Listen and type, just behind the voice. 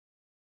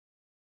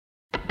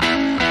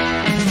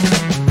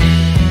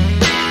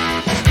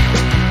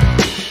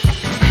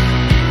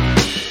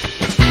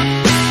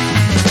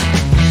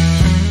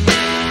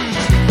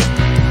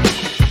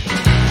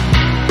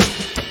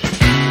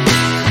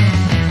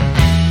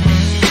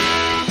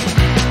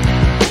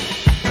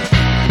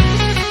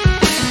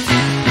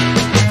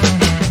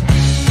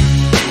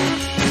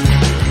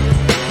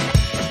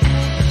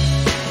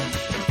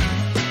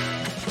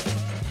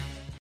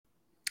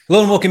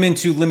Hello and welcome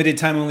into Limited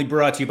Time Only,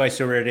 brought to you by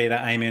Sorare Data.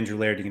 I am Andrew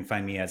Laird. You can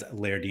find me as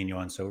Lairdino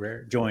on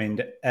Sorare,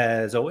 joined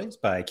as always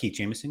by Keith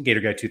Jameson, Gator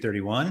Guy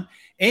 231,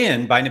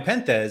 and by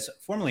Nepenthez,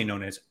 formerly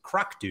known as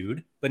Croc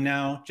Dude, but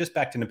now just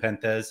back to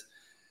Nepenthez.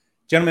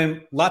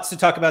 Gentlemen, lots to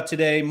talk about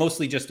today,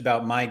 mostly just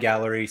about my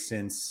gallery,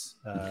 since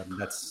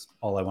that's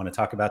all I want to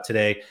talk about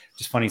today.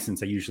 Just funny,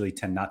 since I usually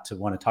tend not to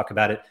want to talk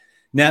about it.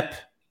 Nep,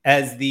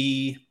 as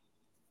the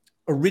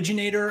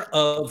originator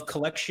of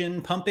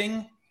collection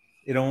pumping,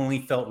 it only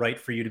felt right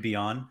for you to be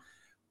on.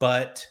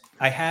 But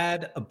I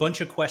had a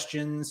bunch of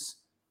questions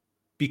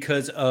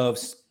because of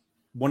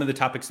one of the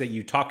topics that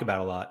you talk about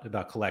a lot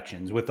about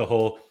collections, with the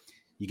whole,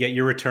 you get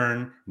your return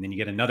and then you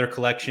get another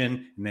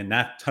collection and then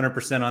that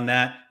 100% on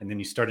that. And then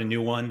you start a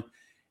new one.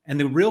 And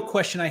the real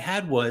question I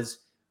had was,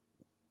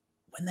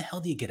 when the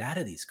hell do you get out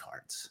of these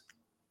cards?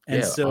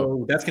 And that's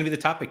going to be the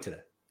topic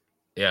today.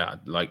 Yeah.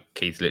 Like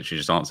Keith literally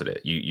just answered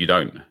it. You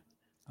don't.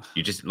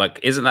 You just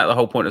isn't that the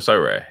whole point of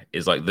Sorare?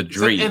 Is like the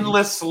dream. It's an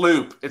endless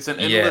loop. It's an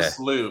endless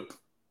loop.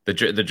 The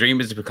dream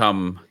is to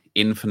become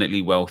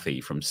infinitely wealthy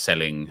from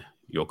selling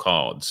your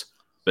cards.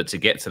 But to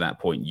get to that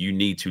point, you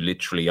need to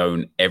literally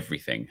own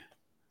everything.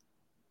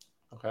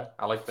 Okay,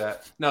 I like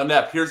that. Now,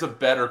 Nep, here's a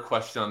better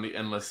question on the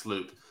endless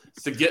loop.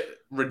 It's to get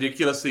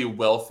ridiculously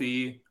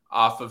wealthy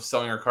off of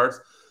selling your cards.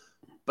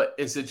 But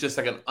is it just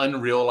like an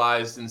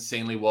unrealized,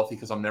 insanely wealthy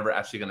because I'm never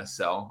actually going to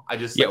sell? I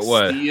just see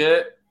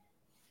it.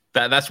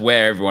 That's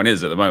where everyone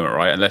is at the moment,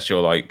 right? Unless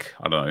you're like,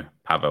 I don't know,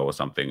 Pavel or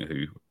something,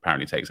 who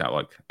apparently takes out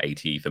like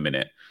 80 ETH a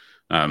minute.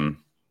 No,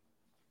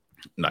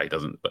 he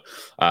doesn't, but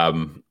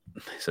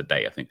it's a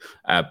day, I think.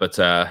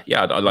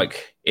 Yeah, I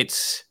like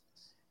it's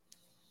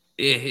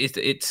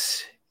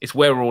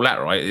where we're all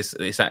at, right?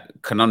 It's that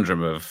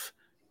conundrum of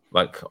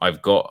like,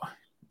 I've got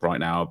right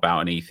now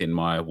about an ETH in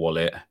my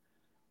wallet.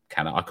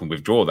 I can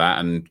withdraw that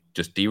and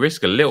just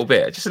de-risk a little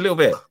bit, just a little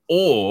bit,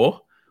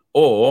 or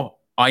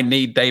I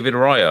need David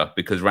Raya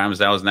because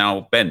Ramsdale's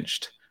now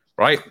benched,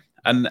 right?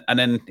 And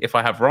then if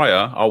I have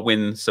Raya, I'll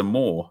win some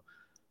more,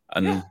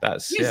 and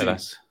that's literally.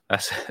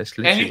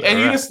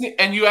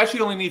 And you actually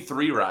only need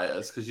 3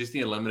 Rayas because you just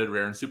need a limited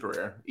rare and super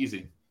rare,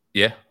 easy.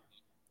 Yeah.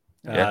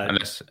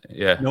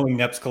 Knowing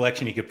Nep's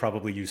collection, he could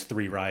probably use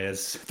 3 rare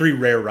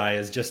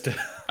Rayas just to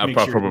make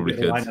sure probably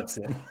the lineups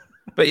in.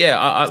 But yeah,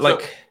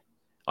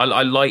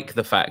 I like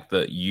the fact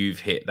that you've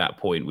hit that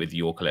point with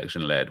your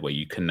collection, Laird, where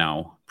you can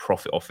now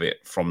profit off it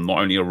from not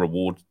only a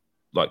reward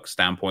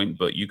standpoint,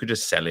 but you could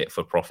just sell it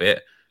for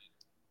profit.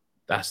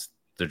 That's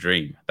the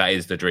dream. That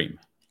is the dream.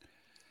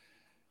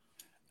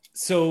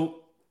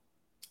 So,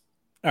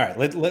 all right,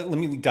 let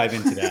me dive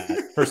into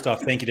that. First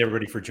off, thank you to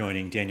everybody for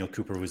joining. Daniel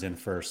Cooper was in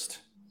first.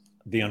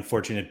 The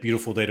unfortunate,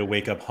 beautiful day to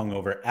wake up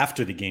hungover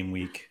after the game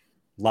week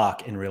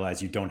lock and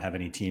realize you don't have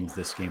any teams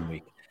this game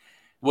week.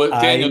 What,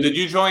 Daniel, did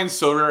you join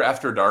Sorare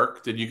after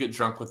dark? Did you get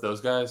drunk with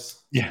those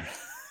guys? Yeah.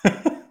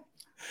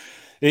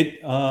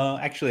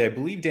 Actually, I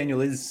believe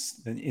Daniel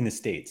is in the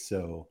States.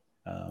 So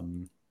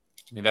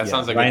that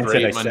sounds like Ryan a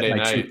great Monday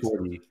night.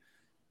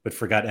 But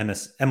forgot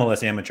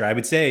MLS Amateur. I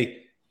would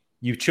say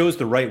you chose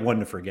the right one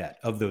to forget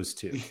of those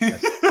two.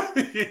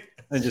 You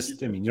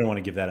don't want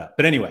to give that up.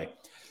 But anyway,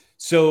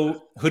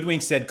 so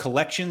Hoodwink said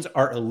collections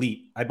are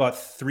elite. I bought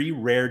 3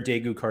 rare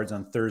Daegu cards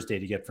on Thursday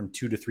to get from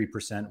 2 to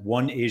 3%,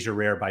 1 Asia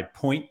rare by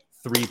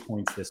 0.3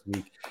 points this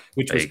week,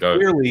 which was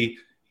clearly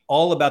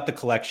all about the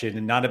collection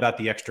and not about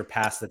the extra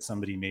pass that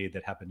somebody made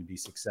that happened to be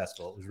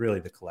successful. It was really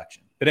the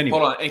collection. But anyway.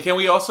 Hold on. And can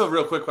we also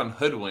real quick on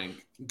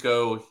Hoodwink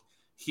go,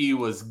 he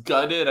was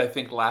gutted, I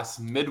think, last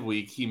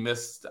midweek. He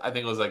missed, I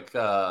think it was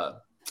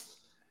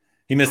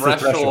he missed the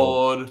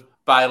threshold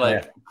by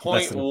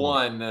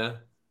 0.1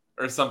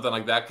 or something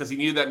like that because he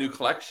needed that new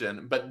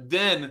collection, but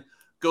then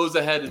goes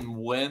ahead and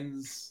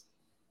wins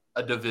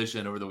a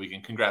division over the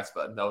weekend. Congrats,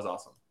 bud. That was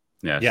awesome.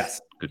 Yes.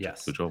 Good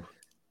job.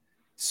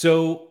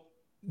 So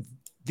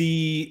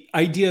the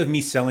idea of me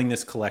selling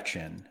this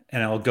collection,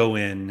 and I'll go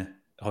in,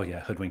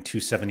 Hoodwink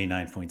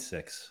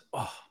 279.6.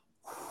 Oh,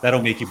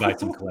 that'll make you buy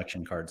some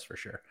collection cards for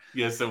sure.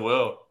 Yes, it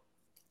will.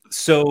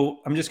 So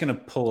I'm just going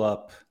to pull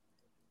up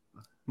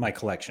my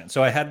collection.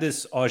 So I had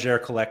this Auger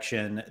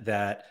collection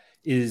that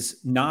is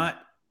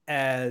not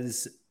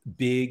as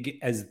big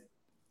as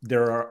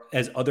there are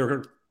as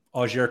other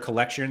Auger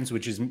collections,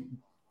 which is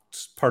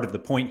part of the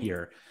point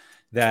here,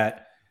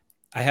 that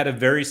I had a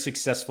very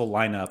successful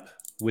lineup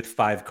with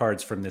 5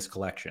 cards from this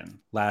collection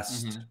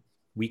last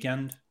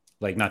weekend,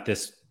 like not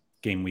this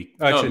game week.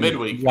 Actually,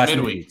 midweek.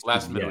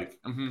 Last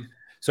midweek. Mm-hmm.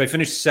 So I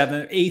finished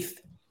 8th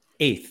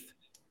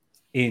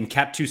in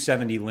Cap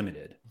 270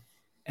 limited,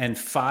 and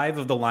 5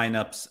 of the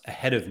lineups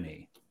ahead of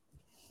me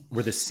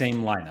were the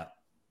same lineup,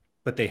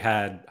 but they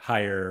had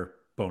higher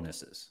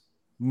bonuses.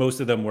 Most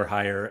of them were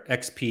higher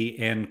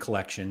XP and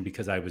collection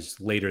because I was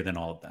later than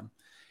all of them,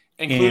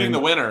 including the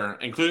winner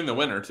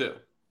too.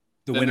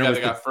 The winner was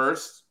got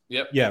first.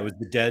 Yep. Yeah, it was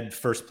the dead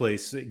first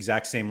place,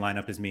 exact same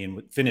lineup as me,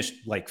 and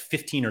finished like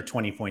 15 or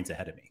 20 points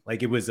ahead of me.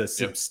 Like, it was a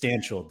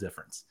substantial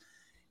difference.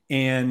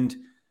 And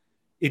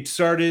it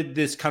started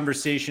this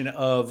conversation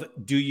of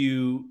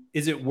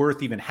is it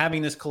worth even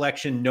having this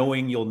collection,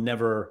 knowing you'll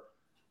never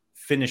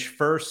finish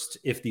first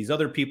if these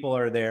other people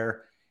are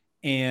there?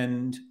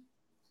 And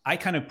I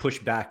kind of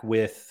pushed back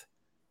with,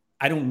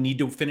 I don't need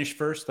to finish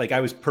first. Like,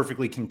 I was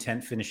perfectly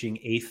content finishing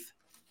 8th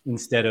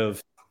instead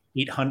of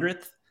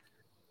 800th.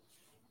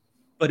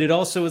 But it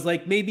also is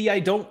like, maybe I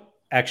don't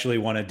actually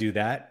want to do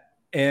that.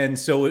 And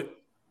so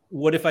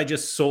what if I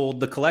just sold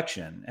the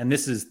collection? And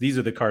these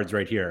are the cards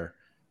right here.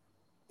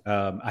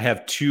 I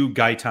have 2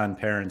 Gaetan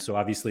parents, so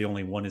obviously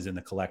only one is in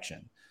the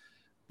collection.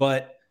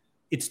 But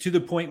it's to the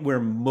point where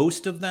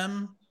most of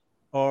them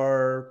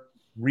are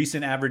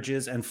recent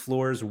averages and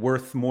floors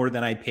worth more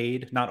than I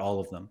paid. Not all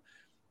of them.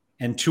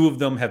 And 2 of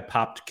them have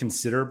popped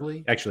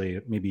considerably. Actually,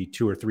 maybe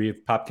 2 or 3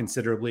 have popped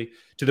considerably,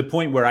 to the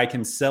point where I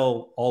can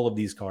sell all of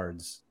these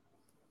cards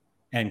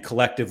and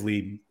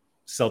collectively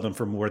sell them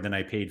for more than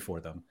I paid for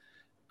them.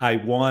 I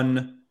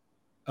won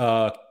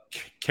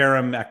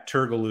Karam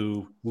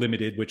Aktürkoğlu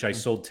Limited, which I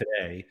sold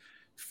today,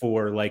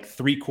 for like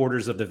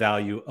 3/4 of the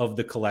value of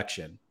the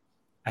collection.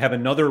 I have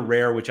another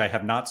rare, which I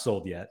have not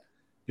sold yet,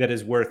 that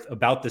is worth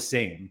about the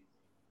same.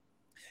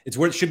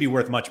 Should be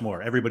worth much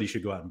more. Everybody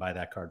should go out and buy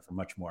that card for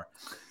much more.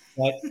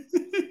 But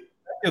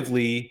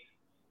effectively,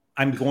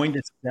 I'm going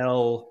to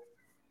sell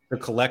the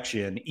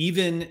collection,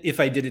 even if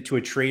I did it to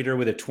a trader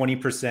with a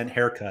 20%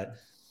 haircut,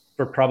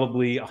 for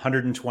probably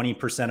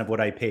 120% of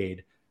what I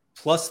paid,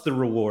 plus the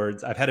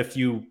rewards. I've had a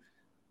few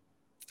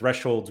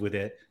thresholds with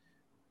it.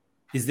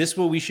 Is this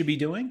what we should be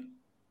doing?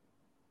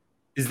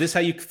 Is this how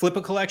you flip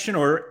a collection?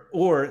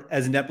 Or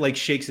as Nep like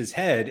shakes his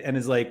head and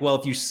is like, well,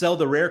 if you sell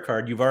the rare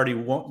card, you've already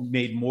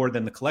made more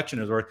than the collection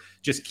is worth.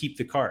 Just keep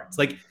the cards.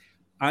 Like,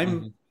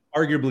 I'm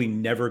arguably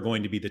never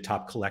going to be the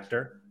top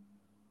collector.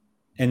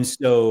 And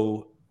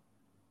so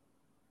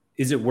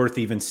is it worth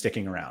even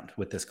sticking around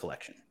with this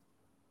collection?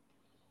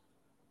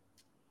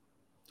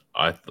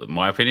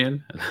 My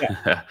opinion.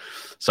 Yeah.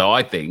 So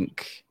I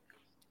think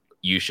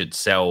you should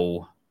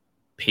sell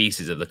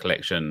pieces of the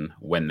collection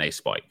when they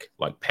spike,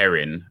 like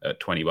Perrin at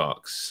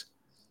 $20,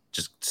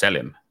 just sell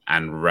him,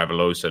 and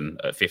Raveloson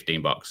at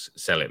 $15,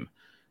 sell him,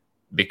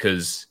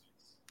 because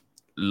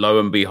lo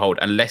and behold,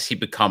 unless he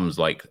becomes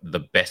like the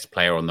best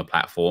player on the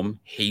platform,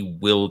 he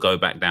will go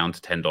back down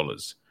to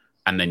 $10,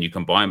 and then you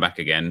can buy him back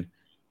again.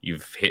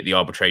 You've hit the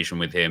arbitration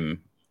with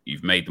him,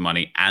 you've made the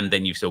money, and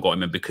then you've still got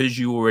him. And because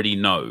you already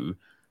know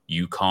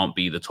you can't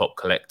be the top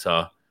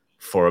collector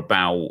for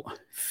about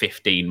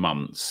 15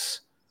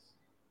 months,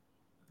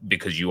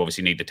 because you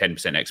obviously need the 10%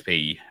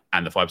 XP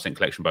and the 5%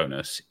 collection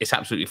bonus, it's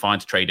absolutely fine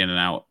to trade in and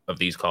out of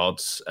these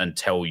cards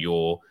until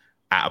you're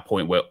at a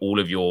point where all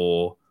of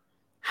your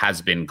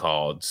has-been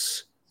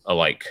cards are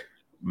like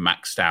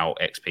maxed out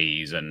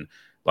XPs, and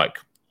like,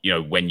 you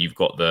know, when you've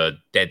got the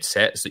dead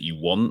sets that you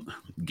want,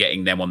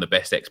 getting them on the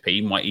best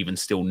XP might even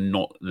still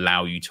not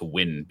allow you to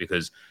win,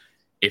 because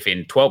if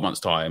in 12 months'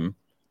 time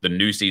the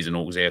new season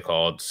Auxerre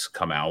cards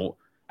come out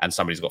and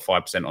somebody's got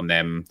 5% on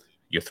them,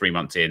 you're 3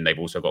 months in, they've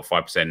also got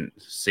 5%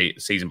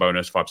 season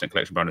bonus, 5%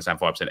 collection bonus, and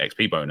 5%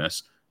 XP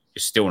bonus,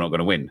 you're still not going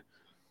to win.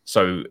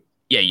 So,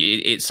 yeah,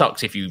 it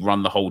sucks if you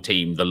run the whole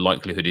team. The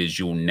likelihood is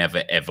you'll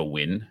never, ever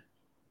win.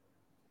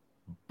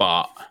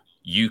 But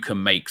you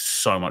can make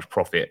so much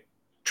profit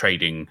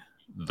trading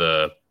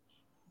the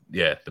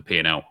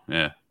P&L.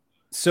 Yeah.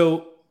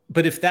 So,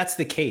 but if that's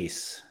the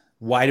case,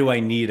 why do I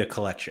need a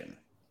collection?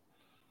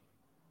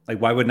 Like,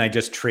 why wouldn't I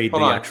just trade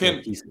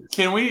actual pieces?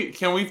 Can we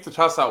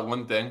toss out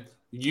one thing?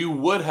 You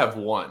would have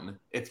won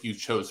if you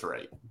chose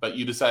right, but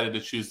you decided to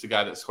choose the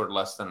guy that scored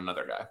less than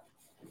another guy.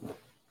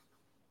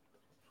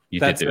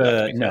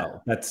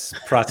 That's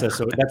process.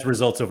 That's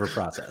results over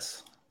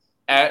process.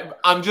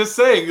 I'm just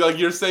saying, like,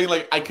 you're saying,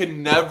 like, I could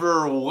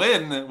never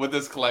win with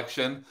this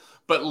collection,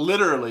 but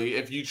literally,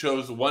 if you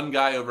chose one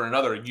guy over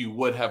another, you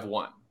would have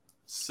won.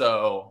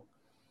 So,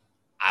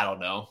 I don't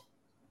know.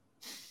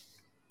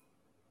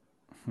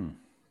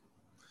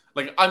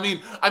 Like, I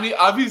mean,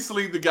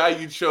 obviously the guy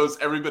you chose,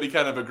 everybody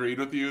kind of agreed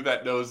with you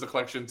that knows the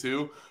collection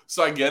too.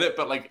 So I get it.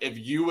 But like, if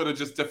you would have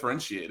just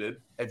differentiated,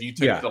 if you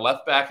took the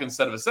left back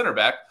instead of a center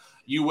back,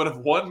 you would have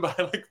won by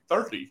like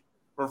 30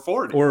 or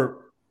 40.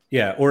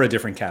 Or a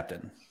different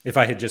captain. If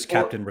I had just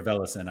captained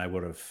Raveloson, I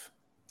would have.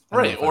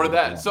 Right. Or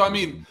that. So, I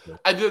mean,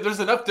 there's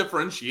enough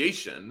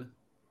differentiation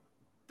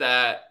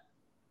that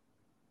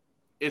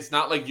it's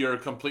not like you're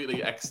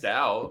completely X'd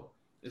out.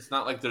 It's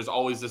not like there's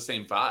always the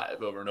same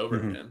 5 over and over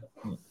again.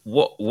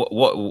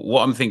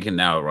 What I'm thinking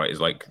now, right, is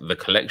like the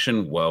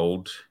collection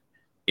world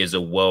is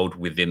a world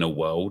within a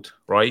world,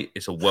 right?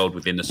 It's a world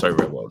within the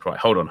Sorare world, right?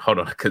 Hold on,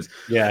 because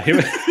I'm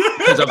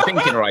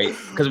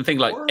thinking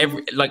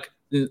like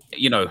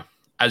you know,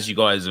 as you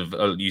guys have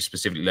you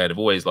specifically led, have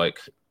always like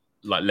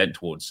lent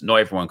towards not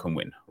everyone can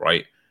win,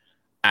 right?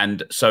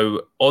 And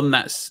so on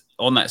that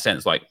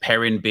sense, like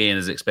Perrin being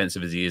as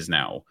expensive as he is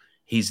now,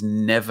 he's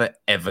never,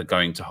 ever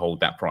going to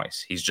hold that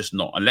price. He's just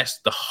not.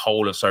 Unless the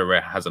whole of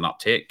Sorare has an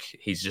uptick,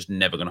 he's just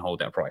never going to hold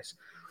that price.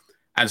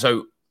 And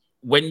so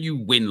when you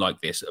win like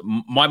this,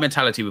 my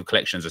mentality with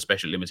collections,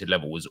 especially limited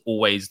level, was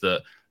always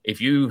that if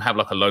you have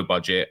like a low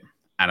budget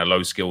and a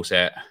low skill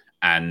set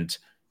and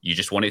you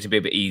just want it to be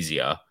a bit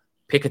easier,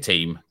 pick a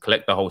team,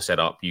 collect the whole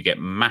setup, you get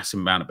massive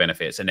amount of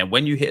benefits. And then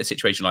when you hit a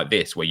situation like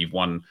this where you've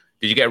won,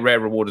 did you get a rare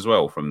reward as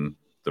well from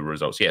the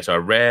results? Yeah, so a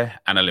rare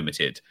and a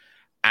limited,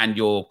 and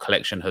your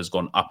collection has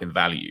gone up in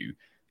value.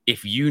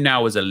 If you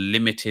now as a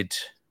limited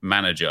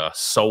manager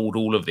sold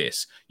all of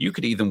this, you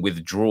could even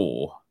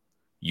withdraw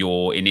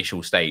your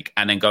initial stake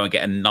and then go and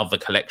get another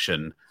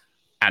collection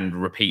and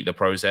repeat the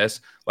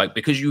process. Like,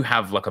 because you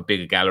have like a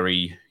bigger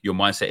gallery, your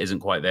mindset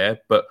isn't quite there.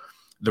 But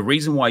the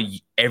reason why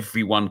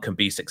everyone can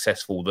be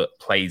successful that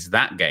plays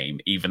that game,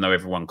 even though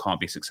everyone can't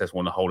be successful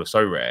in the whole of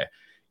So Rare,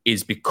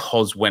 is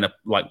because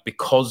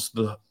because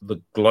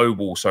the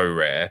global So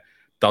Rare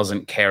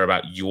doesn't care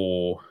about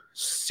your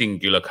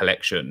singular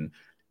collection.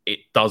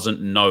 It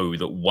doesn't know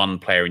that one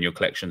player in your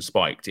collection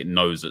spiked. It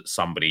knows that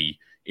somebody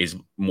is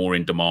more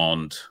in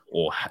demand,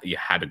 or you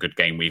had a good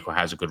game week, or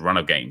has a good run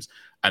of games.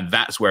 And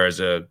that's where as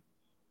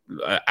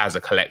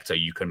a collector,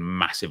 you can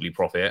massively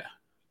profit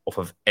off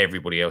of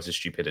everybody else's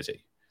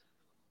stupidity.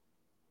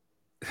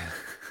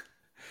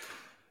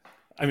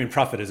 I mean,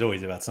 profit is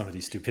always about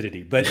somebody's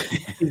stupidity, but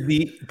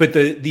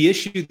the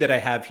issue that I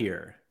have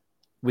here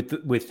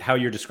with how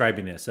you're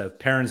describing this,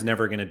 Perrin's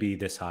never going to be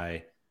this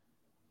high.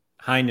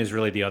 Hein is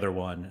really the other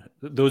one.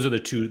 Those are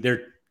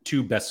they're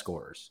two best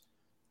scorers.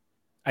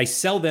 I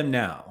sell them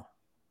now,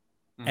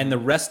 and the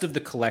rest of the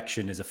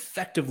collection is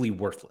effectively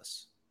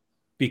worthless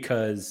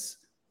because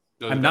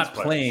I'm not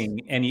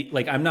playing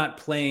I'm not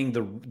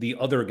playing the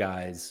other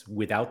guys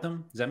without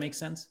them. Does that make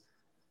sense?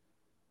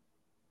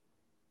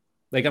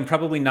 Like, I'm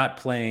probably not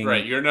playing.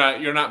 Right. You're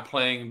not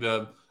playing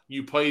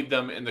you played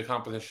them in the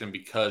competition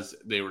because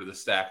they were the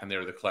stack and they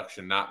were the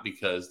collection, not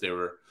because they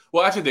were,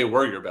 well, actually they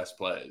were your best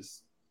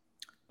plays.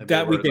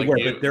 That week they were,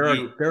 but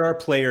there are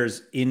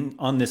players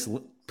on this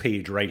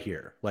page right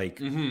here, like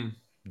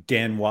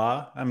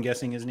Danois, I'm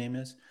guessing his name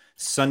is,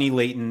 Sonny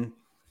Layton,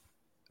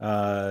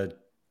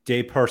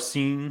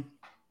 Deparcine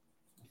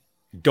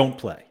don't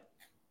play,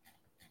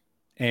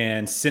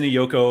 and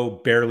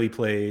Sinayoko barely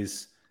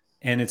plays,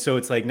 and it's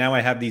like now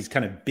I have these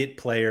kind of bit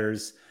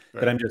players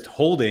that I'm just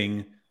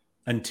holding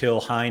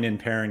until Hein and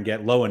Perrin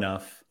get low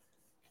enough,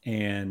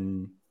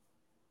 and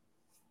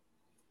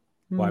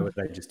why would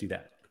I just do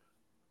that?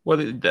 Well,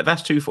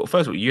 that's two. First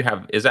of all, you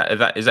have is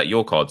that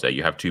your cards there?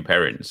 You have two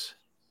Perrins.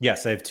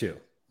 Yes, I have two.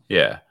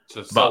 Yeah,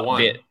 so but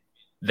one.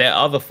 Their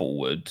other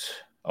forward.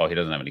 Oh, he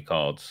doesn't have any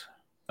cards.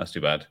 That's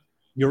too bad.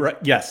 You're right.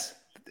 Yes,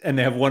 and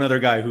they have one other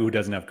guy who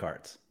doesn't have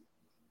cards.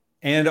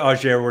 And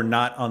Auger were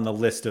not on the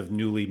list of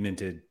newly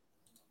minted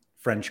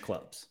French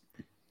clubs,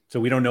 so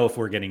we don't know if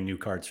we're getting new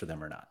cards for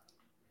them or not.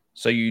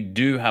 So you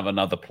do have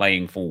another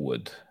playing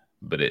forward,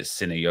 but it's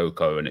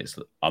Sinayoko, and it's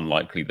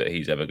unlikely that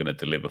he's ever going to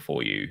deliver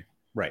for you.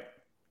 Right.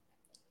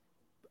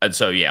 And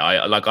so, yeah,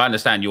 I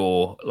understand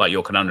your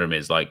conundrum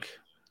is like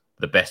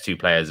the best two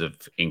players have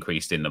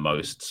increased in the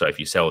most. So if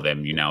you sell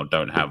them, you now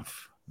don't have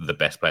the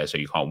best player, so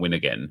you can't win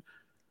again.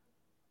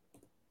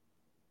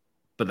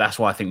 But that's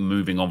why I think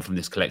moving on from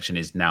this collection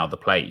is now the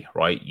play,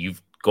 right?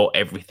 You've got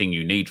everything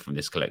you need from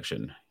this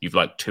collection. You've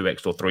like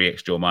 2x or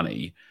 3x your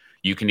money.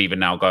 You can even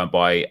now go and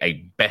buy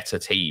a better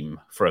team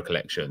for a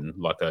collection,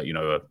 like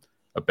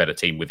a better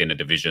team within a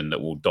division that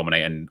will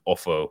dominate and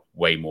offer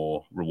way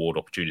more reward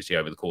opportunity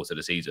over the course of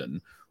the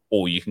season.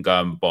 Or you can go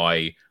and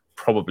buy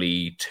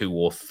probably 2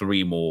 or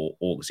 3 more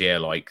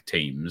Auxierre-like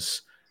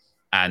teams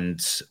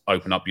and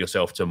open up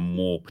yourself to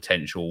more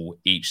potential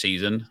each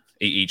season,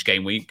 each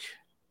game week.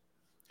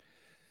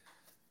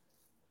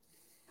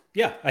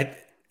 Yeah,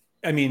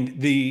 I mean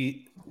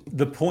the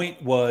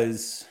point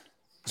was,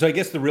 so I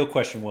guess the real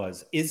question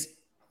was, is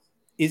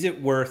it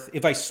worth,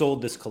 if I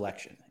sold this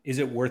collection, is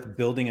it worth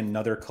building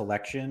another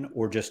collection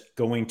or just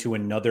going to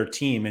another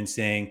team and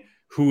saying,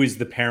 who is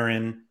the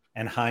Perrin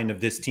and Hein of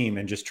this team,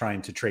 and just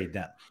trying to trade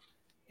them?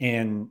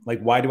 And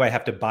like, why do I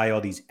have to buy all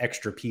these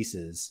extra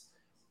pieces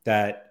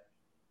that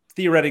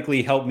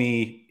theoretically help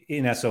me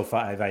in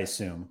SO5, I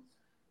assume?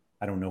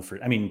 I don't know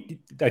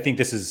I think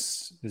this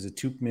is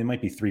it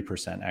might be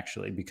 3%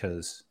 actually,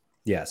 because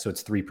so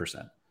it's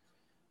 3%.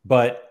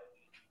 But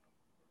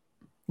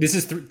this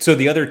is so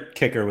the other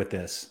kicker with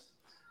this.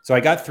 So I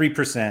got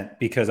 3%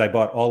 because I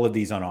bought all of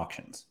these on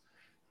auctions.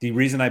 The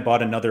reason I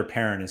bought another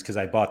Perrin is because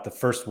I bought the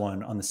first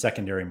one on the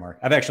secondary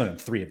market. I've actually done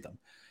 3 of them,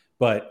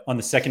 but on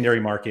the secondary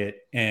market,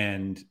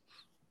 and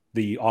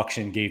the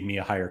auction gave me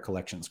a higher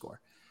collection score.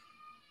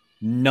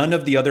 None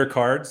of the other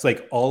cards,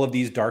 like all of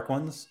these dark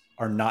ones,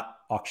 are not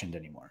auctioned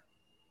anymore.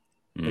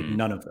 Like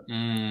none of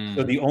them.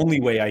 So the only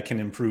way I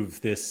can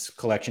improve this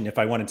collection, if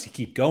I wanted to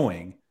keep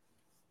going,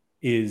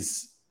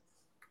 is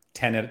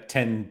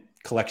 10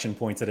 collection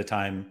points at a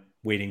time,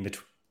 waiting the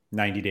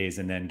 90 days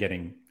and then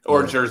getting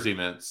jersey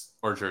mints.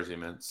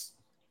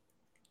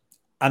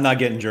 I'm not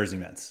getting jersey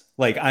mints.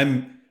 Like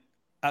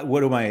how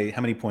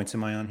many points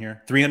am I on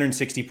here?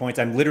 360 points.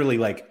 I'm literally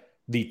like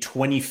the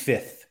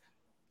 25th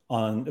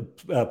on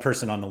a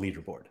person on the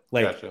leaderboard.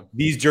 Like Gotcha.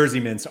 these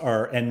jersey mints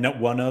are, and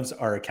one ofs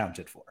are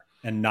accounted for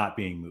and not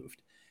being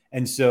moved.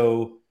 And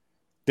so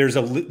there's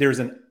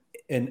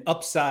an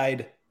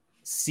upside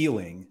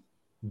ceiling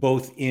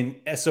both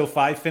in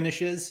SO5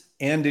 finishes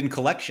and in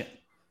collection.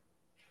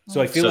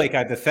 So I feel like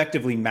I've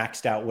effectively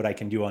maxed out what I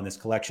can do on this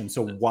collection.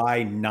 So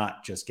why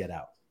not just get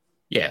out?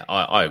 Yeah,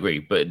 I agree.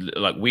 But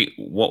like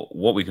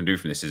what we can do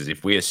from this is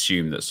if we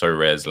assume that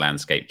Sorare's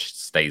landscape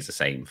stays the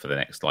same for the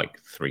next like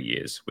 3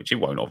 years, which it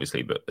won't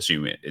obviously, but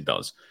assume it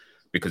does,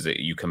 because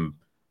you can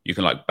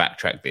like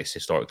backtrack this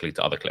historically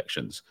to other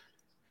collections.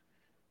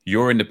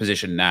 You're in the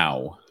position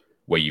now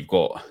where you've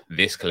got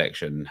this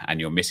collection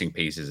and you're missing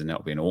pieces and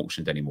not being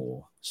auctioned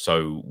anymore.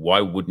 So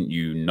why wouldn't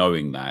you,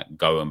 knowing that,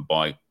 go and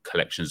buy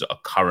collections that are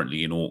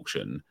currently in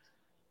auction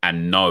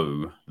and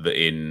know that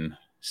in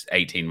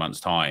 18 months'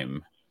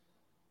 time,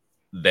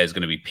 there's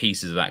going to be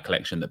pieces of that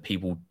collection that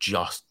people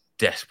just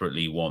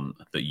desperately want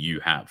that you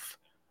have.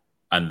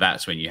 And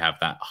that's when you have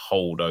that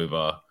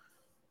holdover.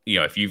 You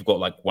know, if you've got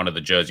like one of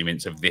the jersey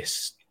mints of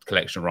this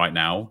collection right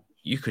now,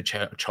 you could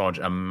charge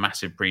a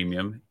massive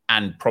premium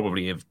and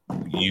probably have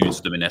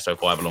used them in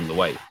SO5 along the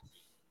way.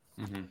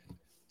 Mm-hmm.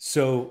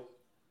 So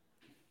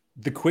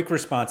the quick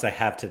response I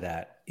have to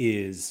that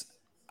is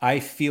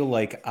I feel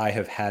like I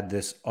have had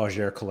this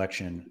Auger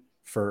collection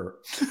for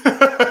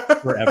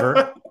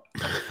forever.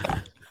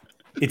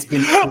 It's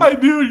been I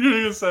knew what you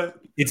were gonna say.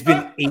 It's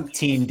been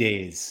 18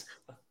 days.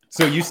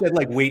 So you said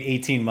like wait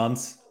 18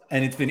 months,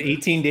 and it's been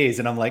 18 days,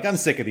 and I'm like, I'm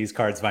sick of these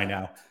cards by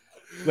now.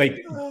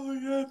 Like, oh my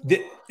God.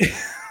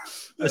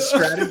 A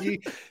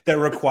strategy that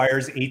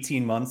requires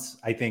 18 months,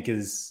 I think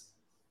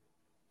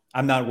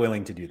I'm not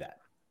willing to do that.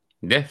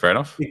 Yeah, fair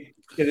enough.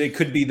 It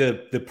could be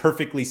the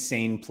perfectly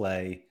sane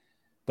play,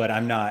 but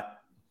I'm not.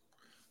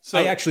 So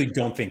I actually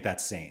don't think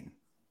that's sane.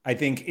 I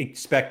think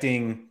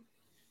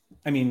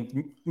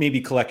maybe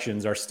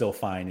collections are still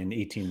fine in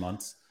 18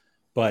 months,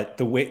 but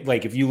the way,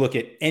 like if you look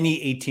at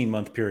any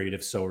 18-month period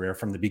of Sorare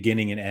from the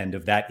beginning and end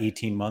of that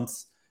 18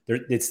 months,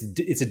 it's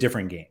a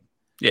different game.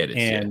 Yeah, it is.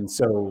 And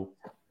so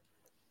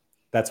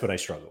that's what I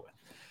struggle with.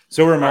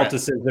 So Malta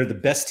says they're the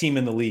best team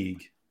in the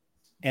league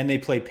and they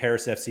play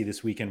Paris FC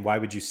this weekend. Why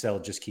would you sell?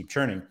 Just keep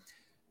churning.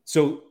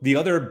 So the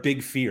other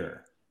big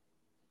fear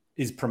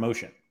is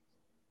promotion.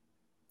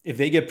 If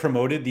they get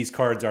promoted, these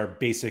cards are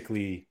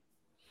basically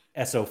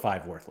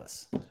SO5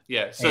 worthless.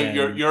 Yeah. So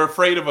you're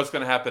afraid of what's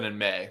going to happen in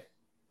May.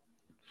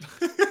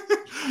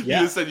 You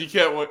just said you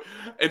can't wait.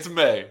 It's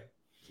May,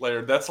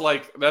 Laird. That's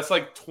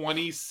like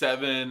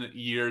 27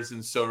 years in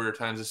Sorare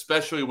times,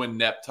 especially when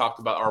Nep talked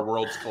about our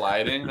worlds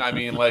colliding. I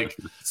mean, like,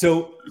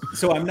 so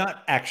I'm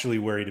not actually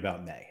worried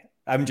about May.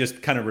 I'm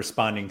just kind of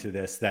responding to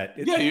this. That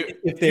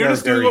you're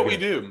just doing what we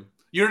do.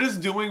 You're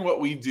just doing what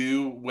we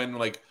do when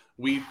like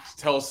we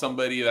tell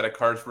somebody that a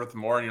card's worth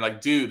more, and you're like,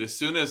 dude, as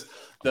soon as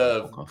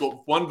the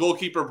one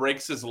goalkeeper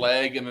breaks his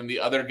leg and then the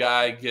other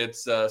guy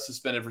gets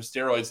suspended for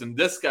steroids, and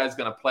this guy's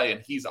going to play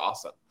and he's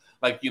awesome.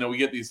 Like, you know, we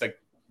get these like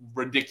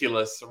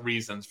ridiculous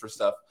reasons for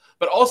stuff.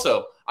 But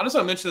also, I just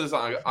want to mention this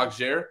on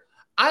Auxerre.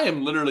 I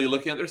am literally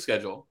looking at their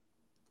schedule,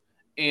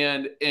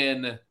 and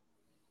in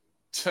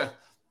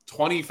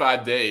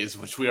 25 days,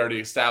 which we already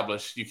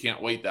established, you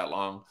can't wait that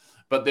long,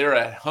 but they're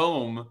at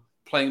home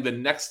playing the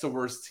next to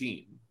worst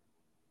team.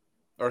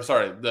 Or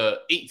sorry, the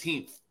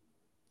 18th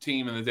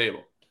team in the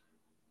table.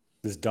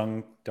 This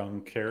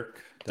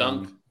Dunkirk.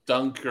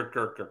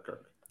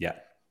 Dunkirk. Yeah.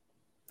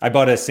 I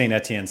bought a Saint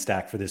Etienne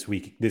stack for this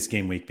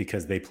game week,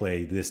 because they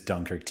play this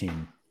Dunkirk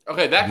team.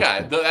 Okay,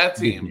 that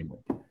team.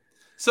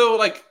 So,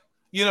 like,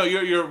 you know,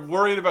 you're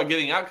worried about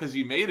getting out because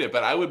you made it,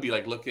 but I would be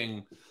like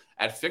looking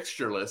at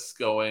fixture lists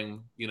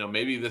going, you know,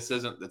 maybe this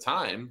isn't the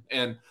time.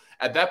 And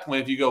at that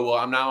point, if you go, well,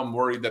 I'm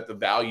worried that the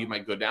value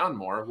might go down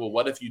more. Well,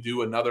 what if you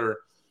do another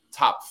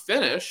top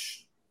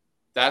finish?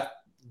 That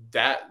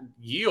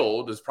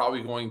yield is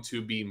probably going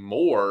to be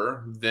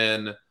more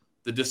than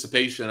the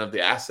dissipation of the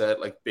asset,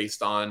 like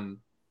based on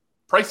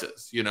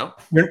prices, you know?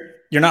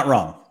 You're not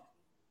wrong.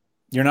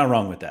 You're not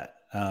wrong with that.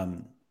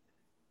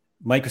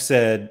 Mike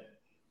said,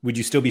 would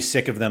you still be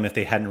sick of them if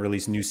they hadn't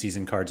released new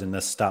season cards and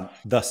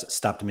thus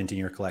stopped minting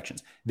your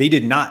collections? They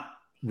did not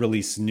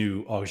release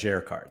new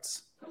Auger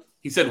cards.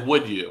 He said,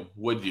 would you?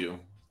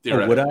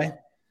 Oh, would I?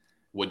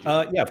 Would you?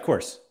 Yeah, of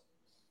course.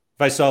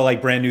 If I saw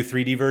like brand new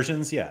 3D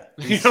versions, yeah.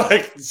 You're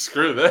like,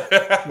 screw that.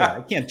 Yeah,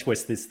 I can't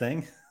twist this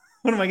thing.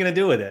 What am I going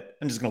to do with it?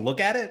 I'm just going to look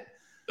at it.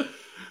 I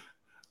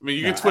mean,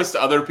 you can twist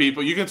other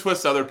people. You can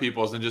twist other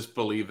people's and just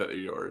believe that they're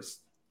yours.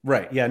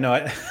 Right. Yeah.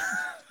 No,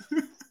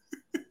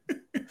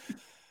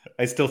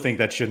 I still think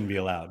that shouldn't be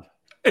allowed.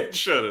 It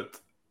shouldn't.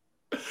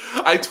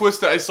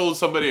 I sold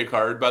somebody a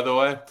card, by the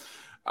way.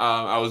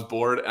 I was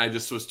bored and I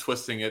just was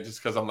twisting it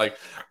just because I'm like,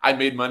 I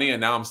made money and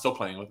now I'm still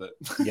playing with it.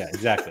 Yeah,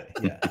 exactly.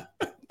 Yeah.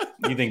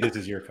 You think this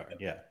is your card.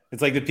 Yeah.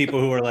 It's like the people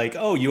who are like,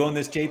 oh, you own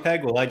this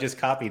JPEG? Well, I just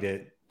copied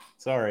it.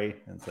 Sorry.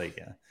 And it's like,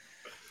 yeah.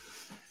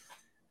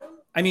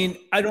 I mean,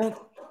 I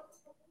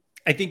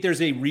think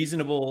there's a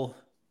reasonable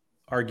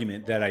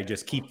argument that I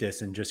just keep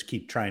this and just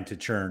keep trying to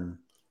churn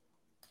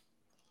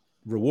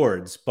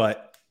rewards,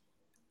 but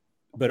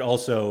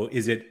also,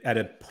 is it at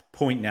a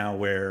point now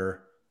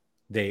where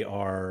they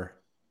are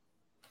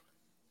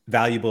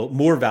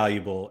more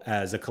valuable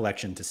as a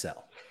collection to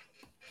sell?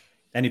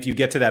 And if you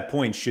get to that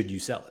point, should you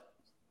sell it?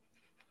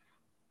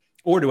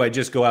 Or do I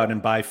just go out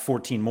and buy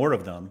 14 more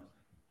of them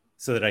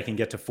so that I can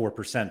get to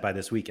 4% by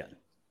this weekend?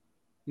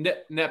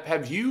 Nep,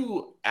 have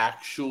you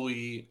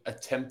actually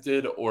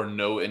attempted or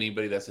know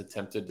anybody that's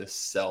attempted to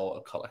sell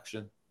a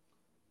collection?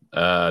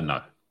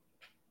 No.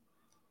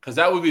 Because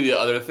that would be the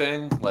other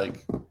thing.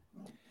 Like,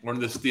 we're in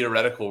this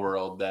theoretical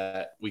world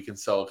that we can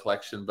sell a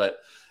collection, but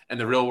in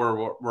the real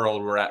world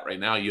we're at right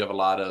now, you have a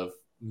lot of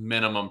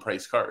minimum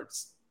price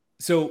cards.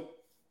 So,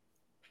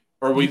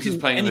 or are we just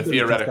playing in the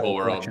theoretical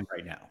world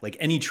right now? Like,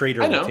 any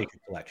trader will take a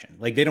collection.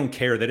 Like, they don't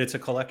care that it's a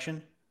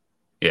collection.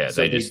 Yeah,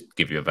 so they just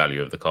give you a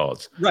value of the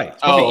cards. Right.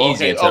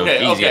 It's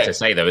easier to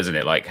say, though, isn't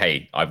it? Like,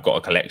 hey, I've got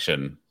a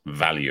collection,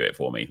 value it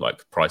for me,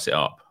 like price it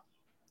up.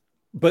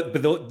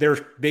 But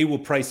they will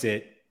price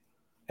it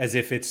as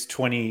if it's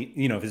 20,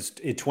 if it's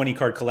a 20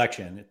 card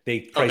collection. They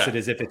price it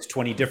as if it's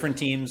 20 different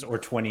teams or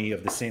 20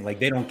 of the same. Like,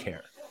 they don't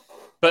care.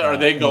 But are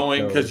they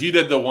going, because you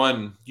did the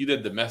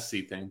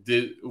Messi thing.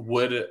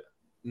 Would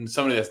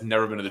somebody that's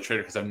never been to the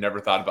trader, because I've never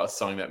thought about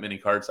selling that many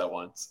cards at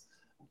once,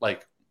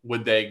 like,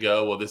 would they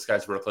go, well, this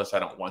guy's worthless, I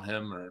don't want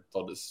him, or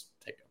they'll just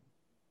take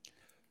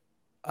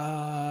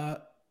him?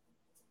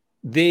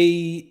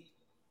 They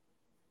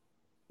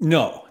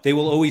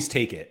will always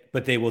take it,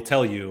 but they will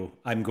tell you,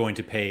 I'm going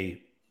to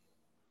pay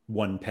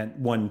one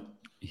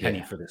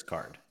penny for this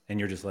card. And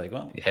you're just like,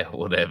 well, yeah,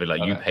 whatever.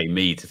 Like, you pay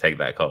me to take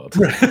that card.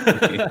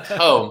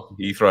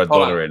 You throw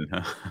 $1 in.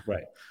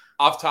 Right.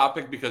 Off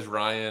topic, because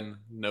Ryan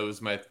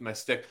knows my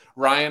stick.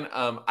 Ryan,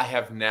 I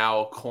have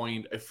now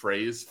coined a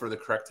phrase for the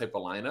correct type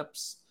of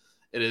lineups.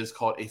 It is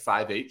called a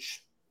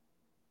 5H.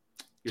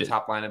 Your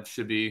top lineup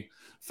should be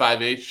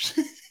 5H.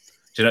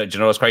 Do you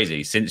know what's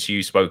crazy? Since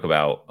you spoke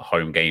about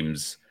home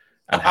games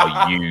and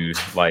how you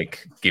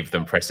like give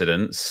them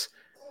precedence,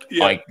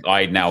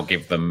 I now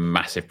give them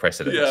massive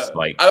precedence. Yeah.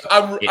 Like,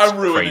 I'm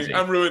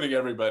ruining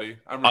everybody.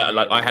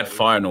 I had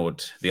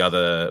Feyenoord the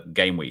other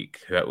game week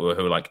who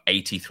were like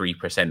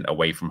 83%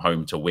 away from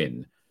home to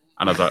win,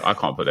 and I was like, I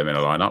can't put them in a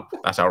lineup.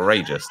 That's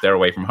outrageous. They're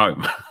away from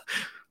home.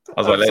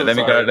 I was let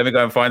me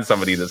go and find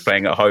somebody that's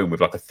playing at home with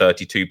like a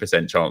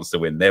 32% chance to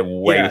win. They're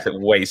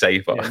way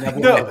safer.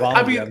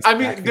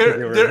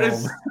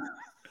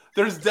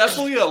 There's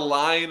definitely a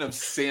line of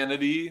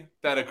sanity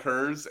that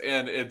occurs,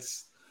 and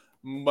it's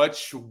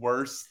much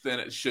worse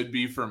than it should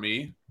be for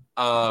me.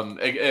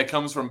 It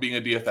comes from being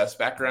a DFS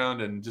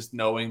background and just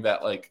knowing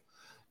that, like,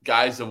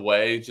 guys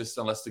away, just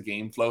unless the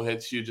game flow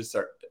hits you,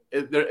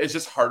 it's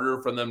just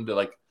harder for them to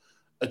like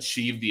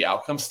achieve the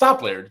outcome.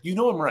 Stop, Laird. You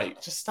know I'm right.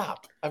 Just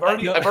stop. I've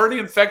already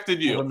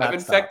infected you. I've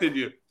infected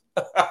you.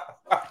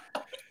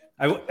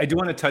 I do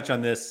want to touch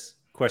on this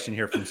question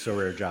here from So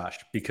Rare Josh,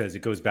 because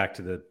it goes back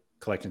to the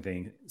collection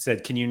thing. It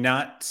said, can you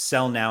not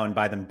sell now and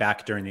buy them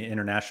back during the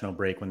international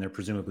break when they're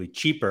presumably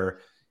cheaper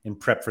and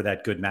prep for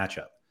that good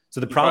matchup? So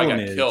the problem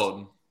is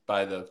killed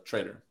by the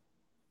trader.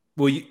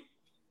 Well,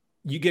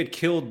 you get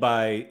killed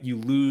by, you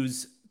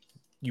lose,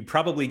 you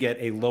probably get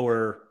a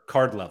lower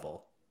card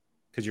level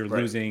because you're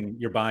losing,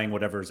 you're buying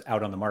whatever's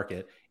out on the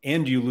market,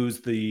 and you lose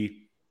the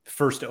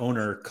first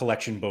owner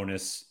collection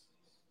bonus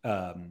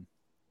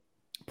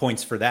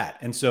points for that.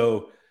 And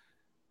so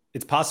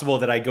it's possible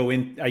that I go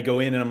in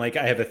and I'm like,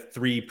 I have a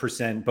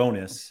 3%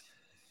 bonus.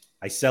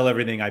 I sell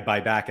everything, I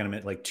buy back, and I'm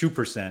at like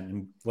 2%.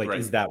 And like,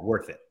 is that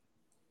worth it?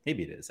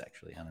 Maybe it is,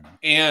 actually. I don't know.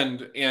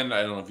 And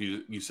I don't know if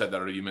you said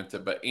that or you meant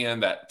it, but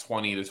and that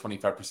 20 to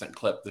 25%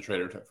 clip the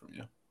trader took from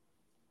you,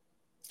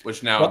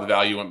 which now the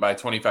value went by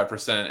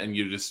 25% and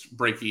you just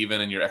break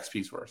even and your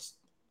XP's worse.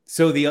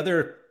 So the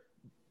other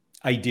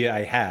idea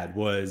I had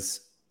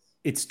was,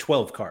 it's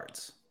 12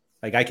 cards.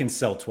 Like, I can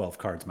sell 12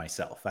 cards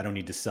myself. I don't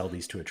need to sell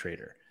these to a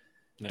trader.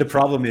 No. The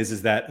problem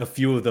is that a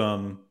few of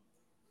them,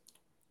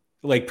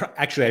 like,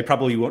 actually, I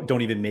probably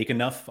don't even make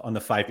enough on the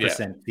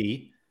 5%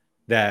 fee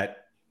that,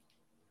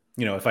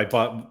 if I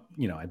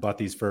bought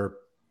these for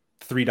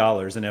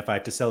 $3, and if I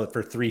have to sell it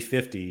for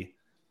 $3.50,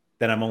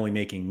 then I'm only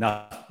making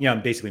nothing.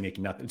 I'm basically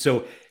making nothing.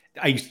 So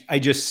I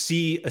just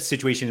see a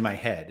situation in my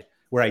head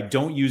where I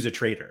don't use a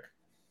trader,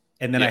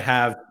 and then I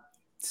have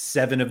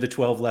 7 of the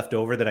 12 left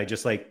over that I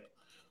just like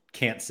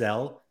can't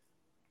sell,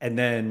 and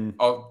then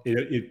what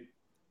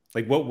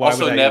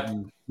was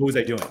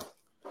I doing?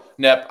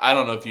 Nep, I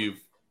don't know if you've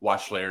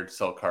watched Laird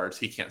sell cards.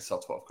 He can't sell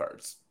 12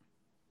 cards.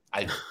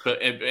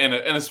 But in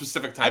a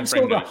specific time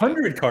frame. I've sold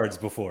 100 cards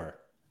before.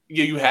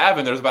 Yeah, you have,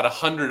 and there's about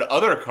 100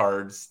 other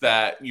cards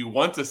that you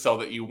want to sell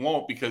that you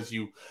won't, because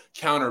you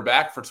counter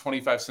back for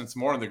 25 cents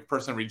more, and the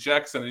person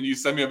rejects, and then you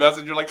send me a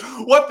message. You're like,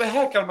 "What the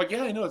heck?" And I'm like,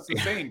 "Yeah, I know, it's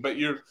insane, but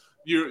you're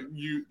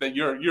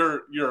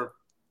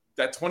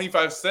that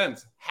 25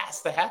 cents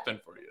has to happen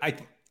for you."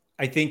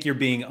 I think you're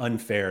being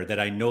unfair that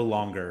I no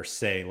longer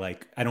say,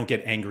 like, I don't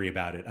get angry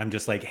about it. I'm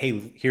just like,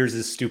 hey, here's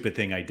this stupid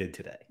thing I did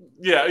today.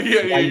 Yeah.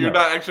 You're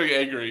not actually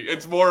angry.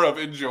 It's more of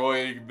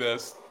enjoying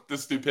the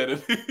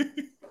stupidity.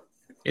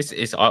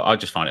 I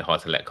just find it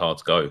hard to let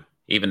cards go.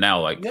 Even now,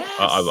 like Yes.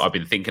 I've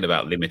been thinking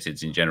about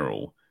limiteds in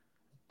general,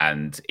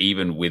 and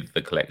even with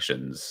the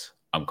collections,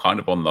 I'm kind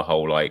of on the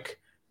whole like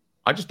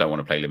I just don't want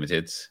to play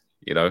limiteds,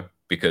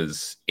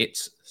 because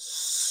it's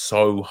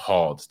so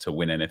hard to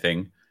win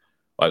anything.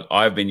 Like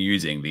I've been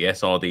using the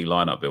SD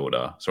lineup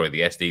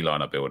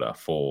builder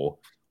for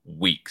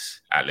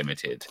weeks at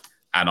limited,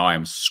 and I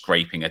am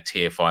scraping a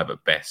tier 5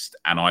 at best,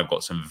 and I've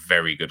got some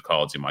very good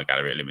cards in my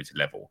gallery at limited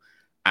level.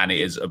 And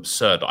it is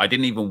absurd. I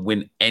didn't even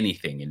win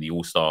anything in the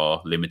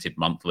All-Star Limited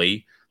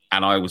Monthly,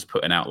 and I was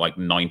putting out like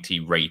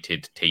 90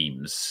 rated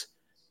teams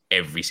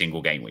every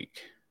single game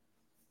week.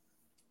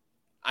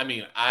 I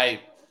mean,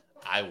 I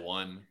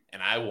won,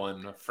 and I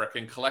won a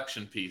freaking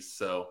collection piece.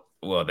 So,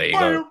 well, there you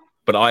go.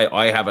 But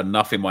I have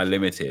enough in my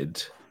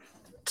limited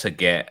to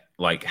get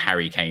like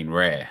Harry Kane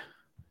rare,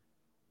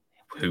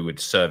 who would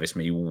service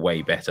me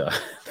way better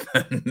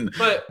than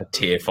a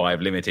tier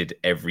 5 limited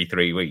every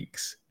 3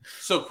 weeks.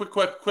 So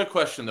quick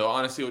question though.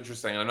 Honestly, what you're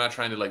saying, I'm not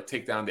trying to like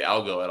take down the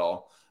algo at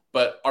all,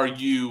 but are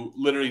you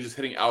literally just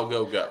hitting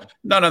algo go?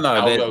 No.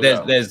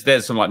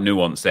 There's some like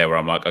nuance there where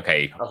I'm like,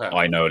 okay,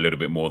 I know a little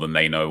bit more than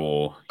they know,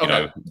 or you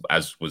know,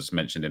 as was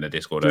mentioned in the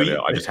Discord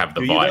earlier, I just have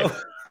the vibe.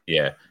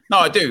 Yeah, no,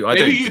 I do.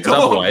 Maybe you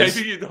don't.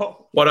 Maybe you don't.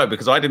 Well, no,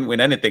 because I didn't win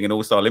anything in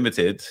All-Star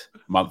Limited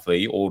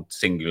monthly or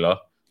singular,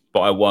 but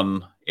I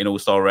won in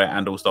All-Star Rare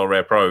and All-Star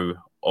Rare Pro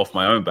off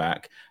my own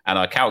back, and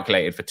I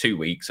calculated for 2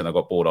 weeks, and I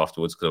got bored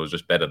afterwards because I was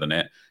just better than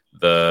it.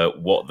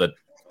 What the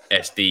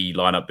SD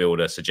lineup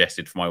builder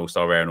suggested for my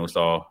All-Star Rare and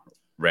All-Star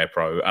Rare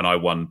Pro, and I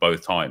won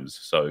both times.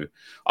 So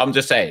I'm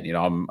just saying,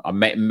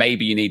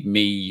 maybe you need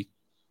me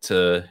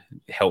to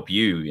help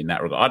you in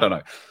that regard. I don't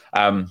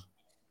know,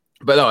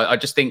 but no, I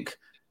just think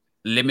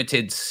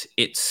limiteds.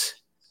 It's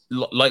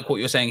like what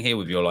you're saying here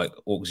with your like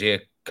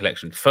Auxier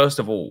collection. First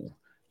of all,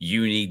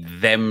 you need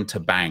them to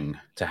bang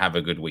to have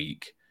a good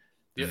week.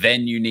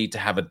 Then you need to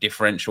have a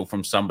differential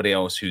from somebody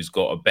else who's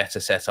got a better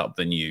setup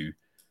than you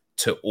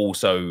to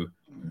also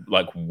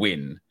like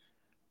win.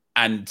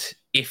 And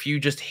if you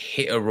just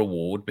hit a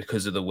reward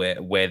because of the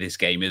where this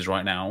game is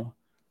right now,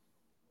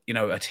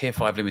 a tier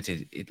 5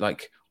 limited,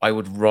 I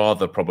would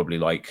rather probably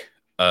like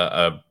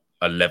a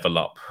level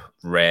up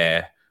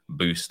rare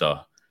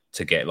booster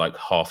to get like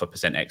 0.5%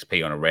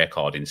 XP on a rare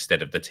card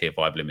instead of the tier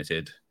 5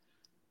 limited.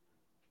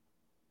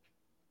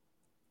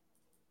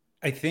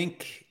 I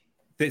think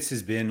this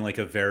has been like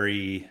a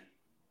very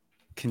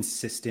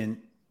consistent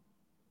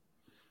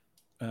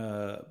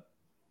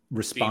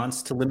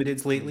response to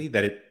limiteds lately,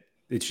 that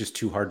it's just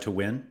too hard to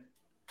win.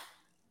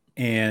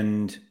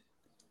 And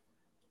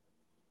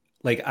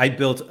like I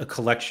built a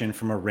collection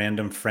from a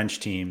random French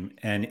team,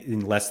 and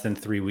in less than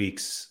 3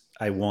 weeks,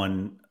 I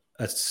won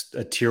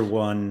a tier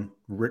 1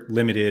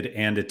 limited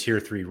and a tier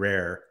 3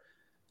 rare.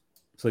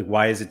 It's like,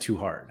 why is it too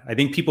hard? I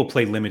think people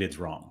play limiteds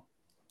wrong.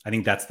 I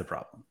think that's the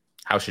problem.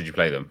 How should you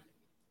play them?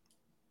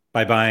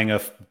 By buying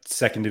a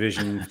second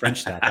division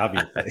French stack,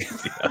 obviously.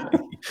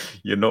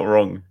 You're not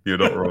wrong. You're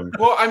not wrong.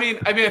 Well, I mean,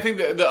 I think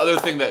the other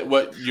thing that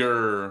what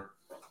your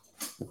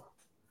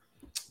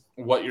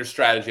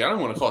strategy, I don't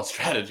want to call it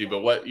strategy,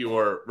 but what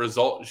your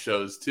result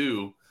shows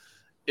too,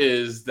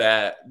 is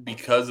that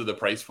because of the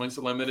price points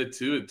are limited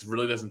too, it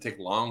really doesn't take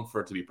long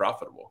for it to be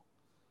profitable.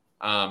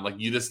 Like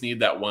you just need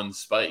that one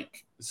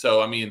spike.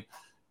 So, I mean,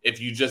 if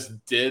you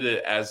just did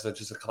it as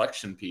just a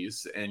collection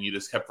piece and you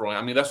just kept rolling,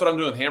 I mean, that's what I'm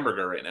doing with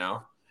Hamburger right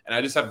now. And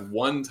I just have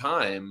one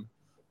time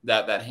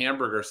that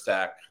Hamburger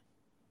stack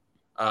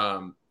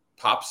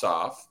pops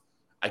off.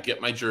 I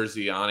get my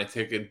jersey on, I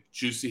take a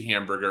juicy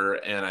hamburger,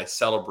 and I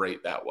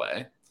celebrate that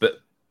way. But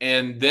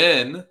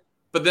then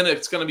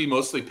it's going to be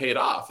mostly paid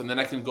off, and then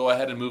I can go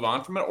ahead and move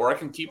on from it, or I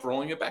can keep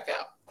rolling it back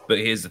out. But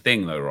here's the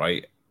thing, though,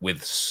 right?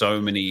 With so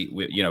many,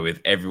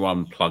 with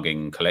everyone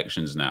plugging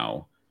collections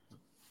now,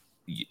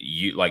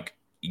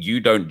 you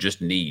don't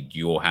just need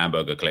your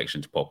hamburger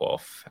collection to pop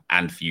off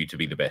and for you to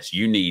be the best.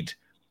 You need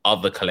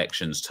other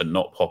collections to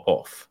not pop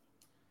off.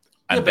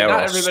 And there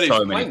are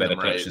so many better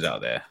collections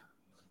out there.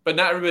 But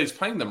not everybody's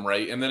playing them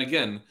right. And then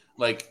again,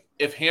 like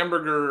if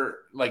Hamburger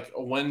like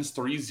wins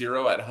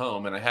 3-0 at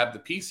home and I have the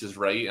pieces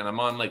right and I'm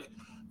on like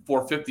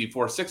 450,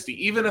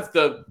 460, even if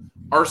the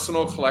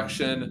Arsenal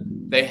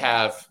collection, they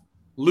have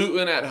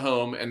Luton at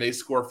home and they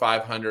score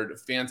 500,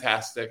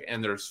 fantastic.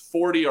 And there's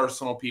 40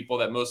 Arsenal people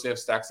that mostly have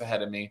stacks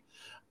ahead of me.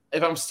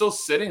 If I'm still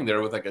sitting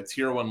there with like a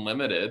tier 1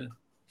 limited,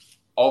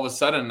 all of a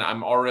sudden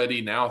I'm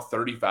already now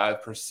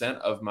 35%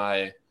 of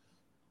my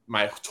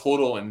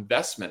total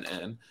investment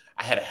in.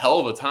 I had a hell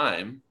of a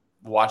time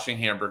watching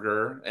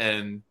Hamburger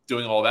and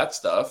doing all that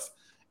stuff.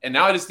 And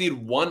now I just need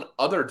one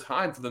other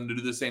time for them to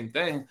do the same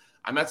thing.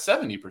 I'm at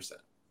 70%.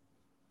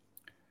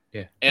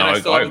 Yeah. And I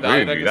still have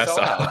agree with you.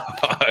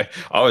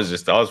 I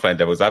was playing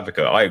devil's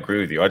advocate. I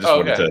agree with you. I just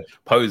wanted to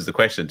pose the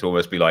question to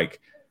almost be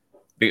like,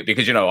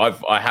 because,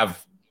 I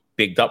have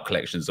bigged up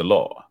collections a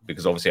lot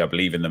because obviously I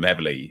believe in them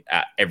heavily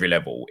at every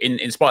level,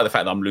 in spite of the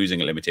fact that I'm losing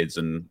at limiteds,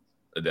 and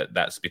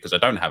that's because I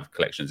don't have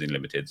collections in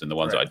limiteds, and the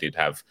ones that I did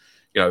have,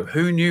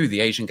 who knew the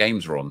Asian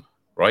Games were on,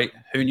 right?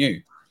 Who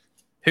knew?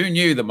 Who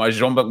knew that my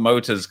Jean-Buck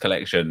Motors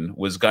collection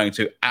was going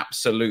to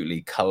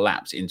absolutely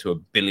collapse into a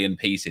billion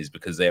pieces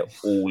because they're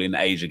all in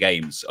Asia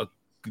games?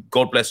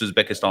 God bless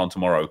Uzbekistan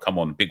tomorrow. Come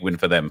on, big win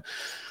for them.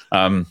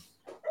 But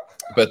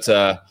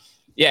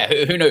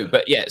who knew?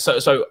 But yeah,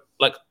 so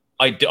like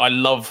I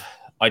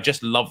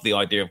just love the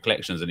idea of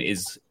collections, and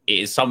it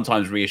is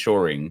sometimes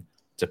reassuring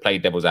to play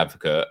devil's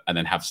advocate and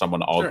then have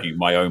someone argue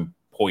my own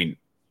point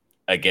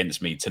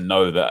against me, to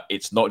know that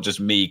it's not just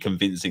me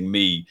convincing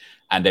me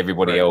and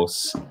everybody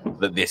else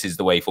that this is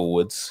the way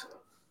forwards.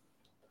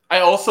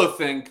 I also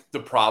think the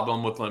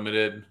problem with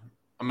limited,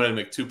 I'm going to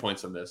make 2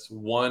 points on this.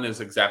 One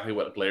is exactly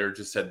what Blair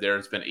just said there.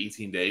 It's been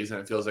 18 days and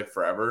it feels like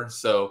forever.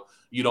 So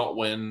you don't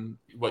win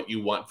what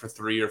you want for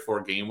 3 or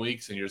 4 game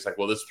weeks and you're just like,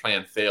 well, this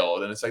plan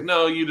failed. And it's like,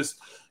 no, you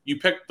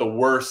picked the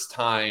worst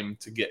time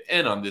to get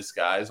in on this,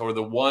 guys, or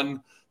the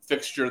one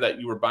fixture that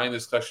you were buying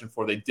this collection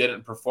for, they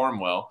didn't perform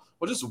well.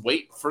 Well, just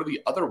wait for the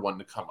other one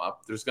to come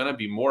up. There's going to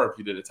be more if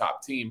you did a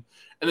top team.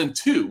 And then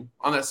 2,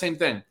 on that same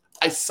thing,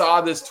 I saw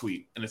this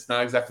tweet, and it's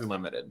not exactly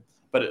limited,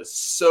 but it's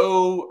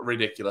so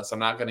ridiculous. I'm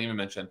not going to even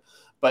mention,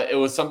 but it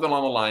was something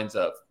along the lines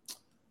of,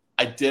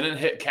 I didn't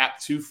hit cap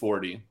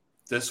 240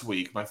 this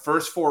week. My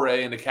first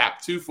foray into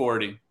cap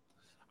 240,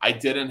 I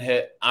didn't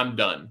hit, I'm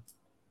done.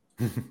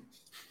 And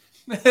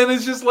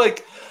it's just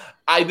like,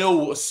 I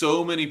know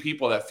so many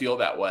people that feel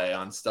that way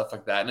on stuff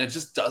like that, and it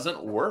just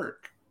doesn't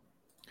work.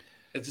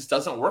 It just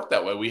doesn't work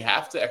that way. We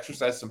have to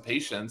exercise some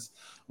patience.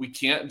 We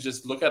can't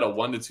just look at a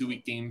 1 to 2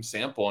 week game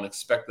sample and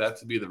expect that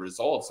to be the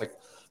results. Like,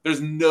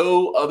 there's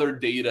no other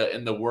data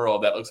in the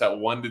world that looks at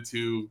 1 to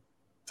 2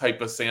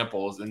 type of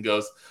samples and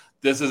goes,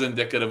 this is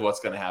indicative of what's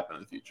going to happen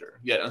in the future.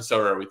 Yet, and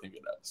so we think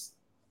it does.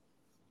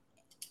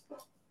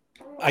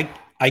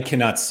 I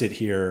cannot sit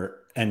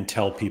here and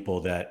tell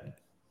people that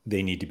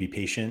they need to be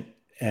patient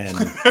and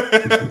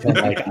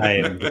like I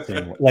am the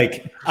same.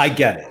 Like, I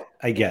get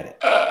it.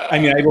 I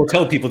mean, I will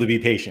tell people to be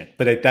patient,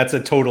 but that's a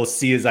total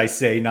see as I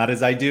say, not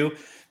as I do,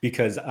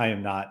 because I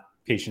am not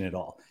patient at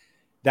all.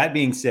 That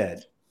being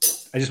said,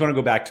 I just want to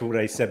go back to what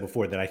I said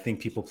before, that I think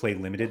people play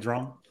limited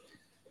wrong.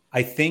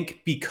 I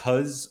think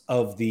because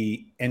of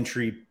the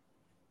entry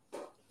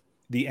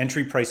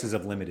prices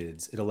of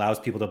limiteds, it allows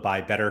people to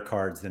buy better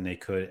cards than they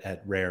could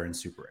at rare and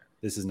super rare.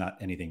 This is not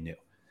anything new.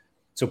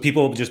 So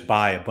people just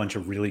buy a bunch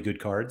of really good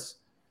cards,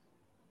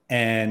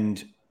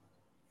 and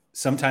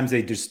sometimes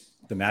the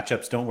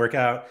matchups don't work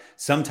out.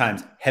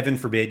 Sometimes, heaven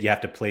forbid, you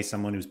have to play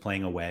someone who's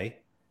playing away,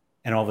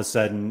 and all of a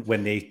sudden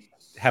when they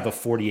have a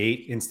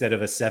 48 instead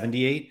of a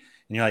 78,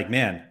 and you're like,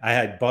 man, I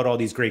had bought all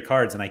these great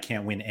cards and I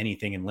can't win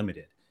anything in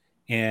limited.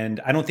 And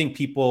I don't think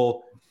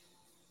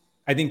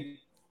I think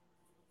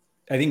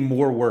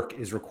more work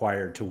is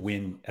required to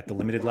win at the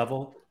limited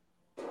level.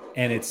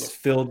 And it's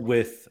filled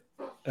with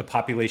a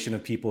population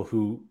of people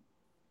who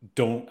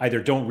don't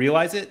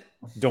realize it,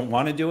 don't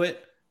want to do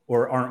it,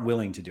 or aren't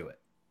willing to do it.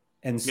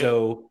 And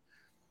so,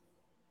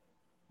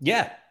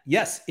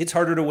 yes, it's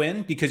harder to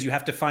win because you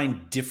have to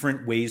find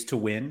different ways to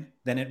win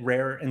than at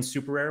rare and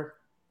super rare.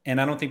 And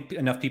I don't think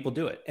enough people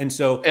do it. And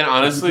so, and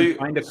honestly, you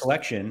find a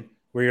collection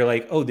where you're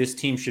like, oh, this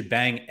team should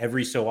bang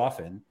every so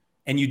often,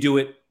 and you do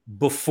it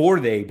before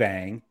they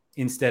bang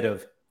instead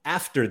of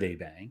after they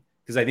bang.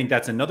 Because I think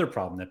that's another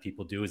problem that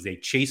people do, is they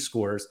chase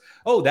scores.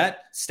 Oh,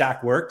 that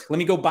stack worked. Let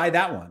me go buy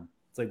that one.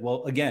 It's like,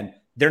 well, again,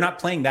 they're not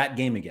playing that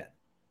game again.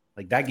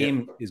 Like, that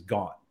game is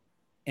gone.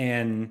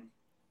 And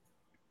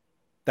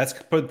that's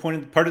part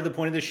of the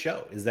point of this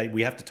show, is that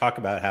we have to talk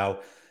about how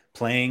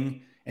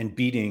playing and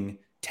beating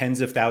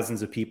tens of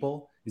thousands of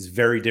people is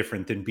very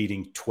different than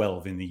beating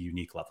 12 in the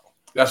unique level.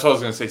 That's what I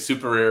was going to say.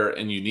 Super rare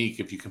and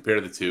unique, if you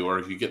compare the two, or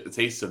if you get the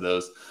taste of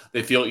those,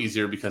 they feel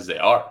easier because they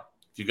are.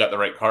 If you've got the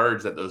right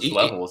cards at those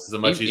levels, it's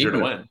much easier to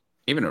win.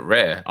 Even at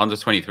rare, under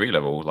 23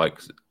 level, like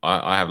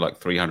I have like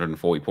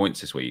 340 points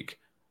this week.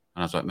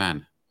 And I was like,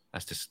 man,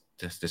 that's just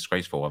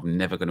disgraceful. I'm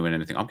never going to win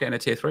anything. I'm getting a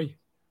tier 3.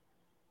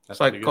 It's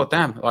like,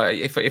 goddamn. Like,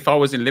 if I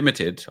was in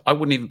limited, I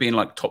wouldn't even be in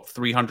like top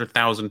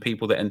 300,000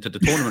 people that entered the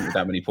tournament with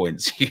that many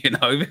points,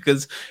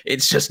 because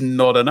it's just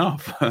not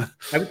enough.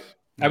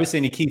 I was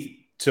saying to Keith,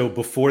 so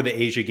before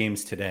the Asia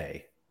games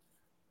today,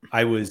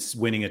 I was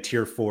winning a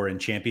tier 4 in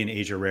Champion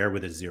Asia Rare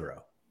with a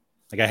 0.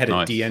 Like, I had a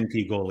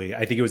DNP goalie.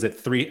 I think it was at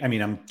 3. I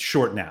mean, I'm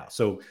short now,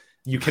 so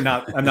you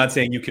cannot. I'm not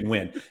saying you can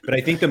win, but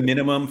I think the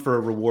minimum for a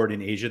reward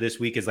in Asia this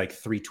week is like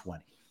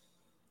 320.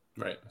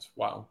 Right. That's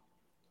wild.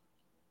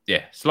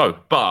 Yeah, slow.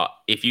 But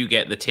if you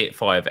get the tier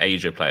 5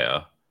 Asia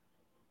player,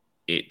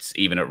 it's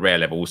even at rare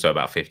level also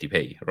about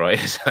 50p, right?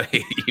 So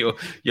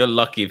you're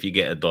lucky if you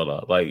get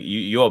 $1. Like,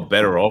 you're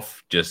better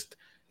off just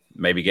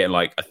maybe getting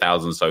like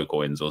 1,000 SO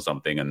coins or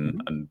something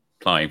and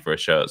applying for a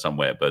shirt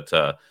somewhere. But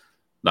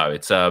no,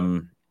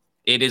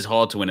 it is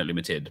hard to win at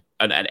limited.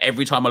 And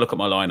every time I look at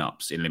my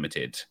lineups in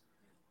limited,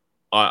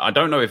 I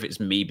don't know if it's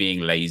me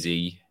being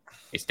lazy.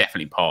 It's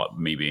definitely part of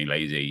me being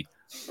lazy,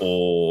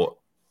 or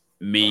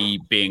me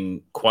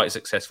being quite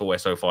successful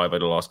SO5 over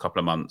the last couple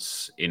of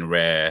months in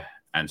rare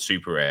and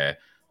super rare,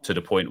 to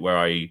the point where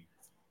I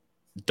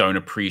don't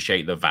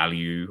appreciate the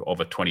value of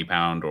a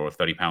 £20 or a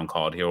 £30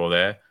 card here or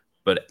there.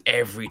 But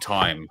every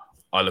time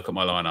I look at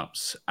my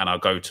lineups and I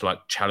go to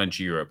like Challenge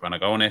Europe and I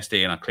go on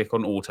SD and I click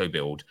on auto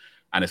build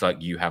and it's like,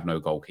 you have no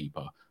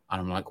goalkeeper. And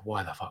I'm like,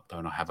 why the fuck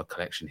don't I have a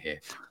collection here?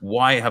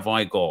 Why have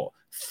I got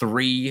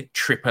 3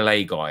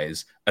 AAA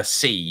guys, a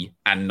C,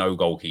 and no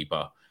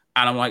goalkeeper?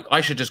 And I'm like,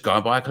 I should just go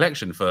and buy a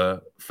collection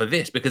for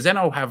this, because then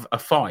I'll have a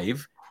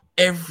 5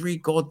 every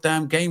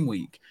goddamn game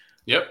week.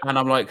 Yep. And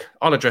I'm like,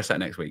 I'll address that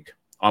next week.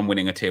 I'm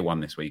winning a tier 1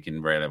 this week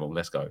in rare level.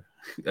 Let's go.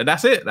 And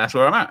that's it. That's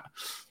where I'm at.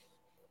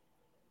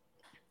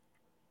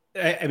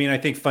 I mean, I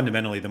think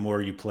fundamentally, the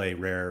more you play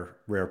rare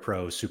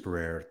pro, super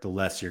rare, the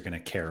less you're going to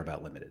care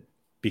about limited,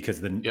 because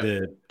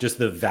just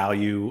the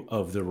value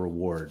of the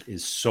reward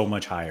is so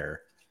much higher.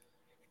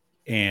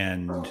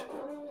 And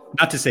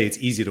not to say it's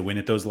easy to win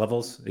at those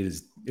levels,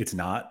 it's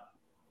not,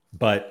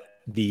 but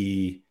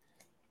I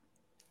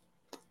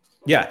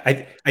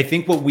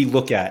think what we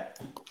look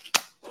at,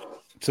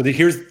 so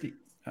here's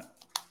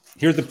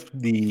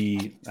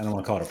the I don't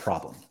want to call it a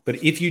problem,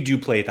 but if you do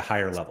play at the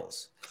higher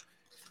levels,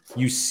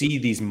 you see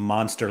these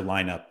monster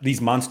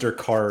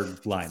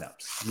card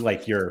lineups,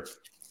 like your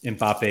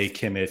Mbappe,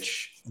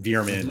 Kimmich,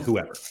 Veerman,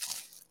 whoever.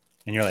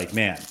 And you're like,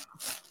 man,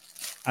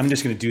 I'm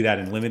just going to do that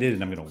in limited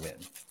and I'm going to win.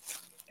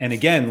 And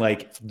again,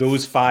 like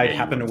those 5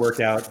 happen to work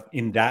out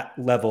in that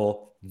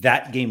level,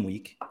 that game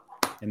week.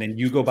 And then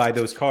you go buy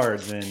those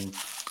cards and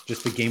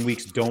just the game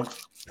weeks don't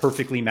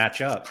perfectly match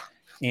up.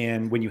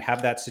 And when you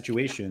have that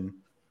situation,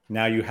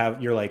 now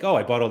you're like, oh,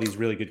 I bought all these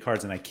really good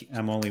cards and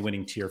I'm only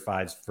winning tier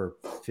 5s for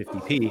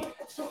 50p.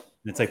 And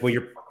it's like, well,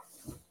 you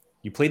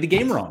played the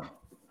game wrong.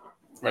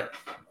 Right.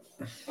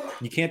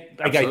 You can't,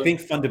 like, I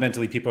think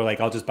fundamentally people are like,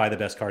 I'll just buy the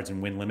best cards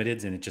and win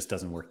limiteds. And it just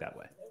doesn't work that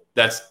way.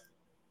 That's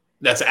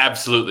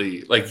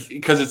absolutely, like,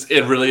 because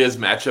it really is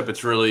matchup.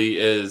 It really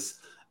is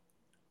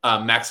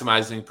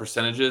maximizing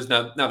percentages.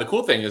 Now the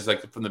cool thing is,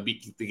 like, from the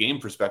game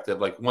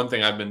perspective, like one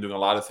thing I've been doing a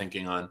lot of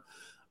thinking on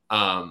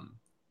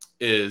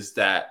is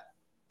that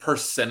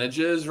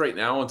percentages right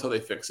now, until they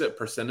fix it,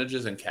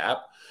 percentages and cap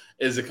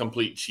is a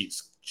complete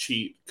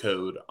cheat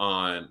code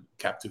on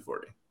cap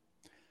 240.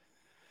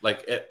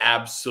 Like, it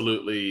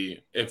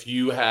absolutely, if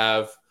you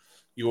have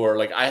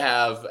I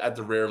have at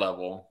the rare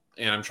level,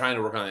 and I'm trying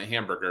to work on a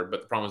hamburger,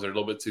 but the problem is they're a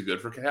little bit too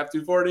good for cap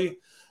 240.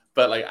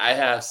 But like, I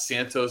have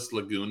Santos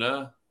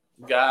Laguna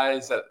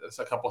guys, that's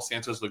a couple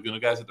Santos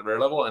Laguna guys at the rare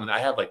level, and I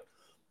have like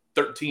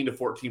 13 to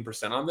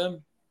 14% on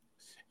them.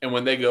 And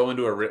when they go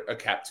into a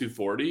cap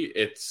 240,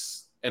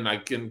 and I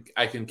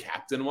can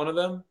captain one of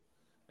them.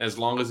 As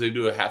long as they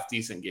do a half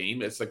decent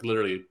game, it's like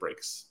literally it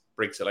breaks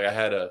it. Like, I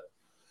had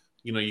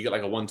you get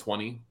like a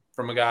 120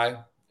 from a guy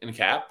in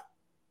cap,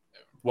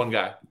 one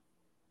guy.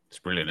 It's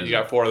brilliant. You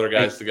got 4 other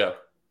guys to go.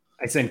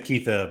 I sent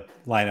Keith a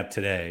lineup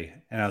today,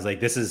 and I was like,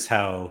 this is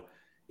how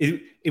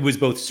it was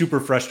both super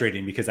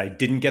frustrating because I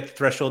didn't get the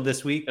threshold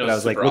this week, but I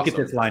was like, look at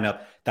this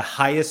lineup. The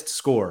highest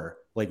score,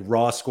 like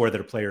raw score that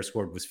a player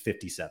scored, was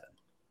 57.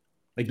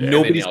 Like,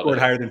 nobody scored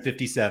higher than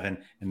 57,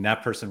 and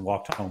that person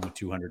walked home with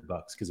 $200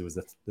 because it was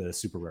the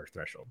super rare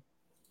threshold.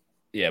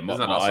 Yeah,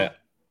 awesome?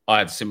 I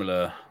had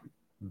similar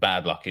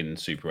bad luck in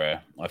super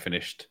rare. I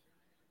finished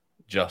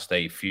just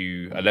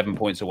 11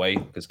 points away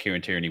because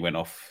Kieran Tierney went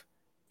off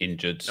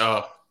injured.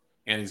 Oh,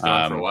 and he's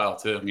gone for a while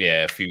too.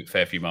 Yeah,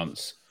 fair few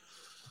months.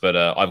 But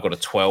I've got a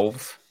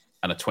 12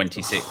 and a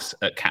 26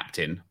 at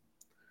captain.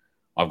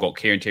 I've got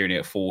Kieran Tierney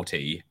at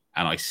 40,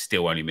 and I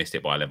still only missed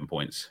it by 11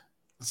 points.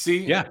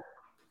 See? Yeah.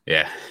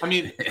 I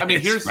mean,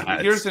 here's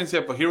an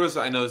example.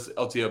 I know it's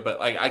LTO, but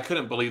like, I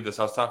couldn't believe this.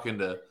 I was talking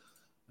to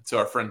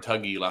our friend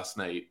Tuggy last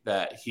night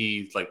that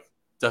he like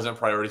doesn't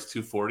priorities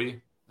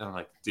 240, and I'm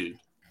like, dude,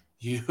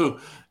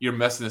 you're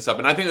messing this up.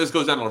 And I think this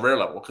goes down to a rare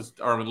level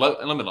or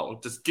limit level.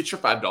 Just get your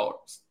 $5.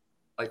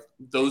 Like,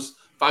 those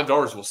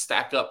 $5 will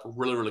stack up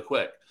really, really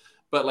quick.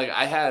 But like,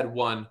 I had a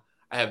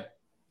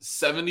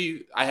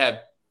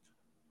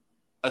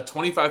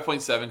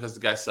 25.7 because the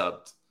guy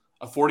subbed,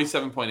 a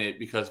 47.8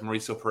 because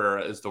Mauricio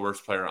Pereira is the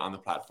worst player on the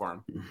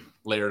platform.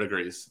 Layered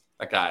agrees.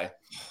 That guy.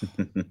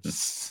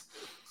 He's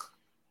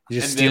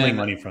just stealing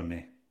money from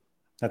me.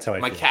 That's how I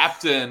feel.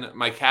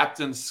 My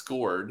captain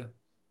scored.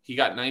 He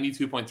got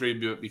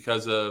 92.3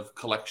 because of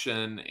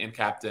collection and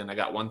captain. I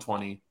got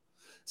 120,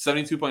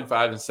 72.5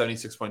 and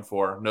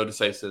 76.4. No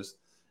decisives.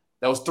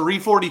 That was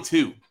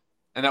 342.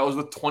 And that was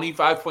with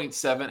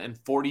 25.7 and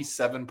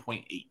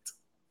 47.8.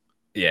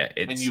 Yeah,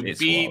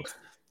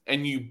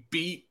 and you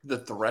beat the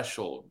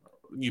threshold.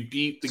 You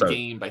beat the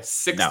game by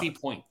 60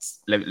 points.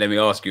 Let me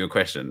ask you a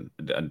question.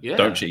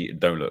 Don't cheat.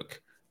 Don't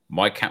look.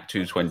 My cap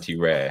 220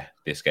 rare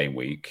this game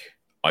week,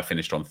 I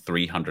finished on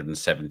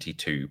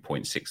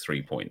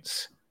 372.63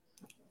 points.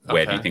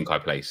 Where do you think I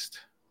placed?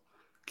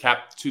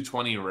 Cap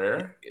 220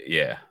 rare?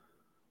 Yeah.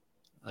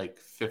 Like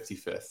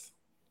 55th.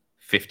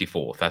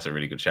 54th. That's a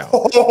really good shout.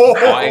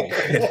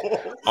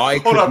 I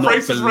hold on,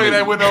 Price is right.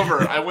 I went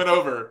over.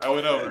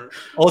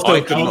 Also, I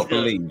could not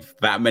believe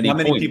that many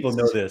points. How many people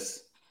know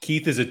this?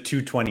 Keith is a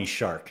 220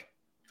 shark.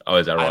 Oh,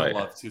 is that right? I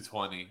love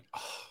 220.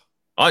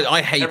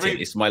 I hate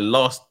it. It's my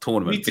last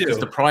tournament because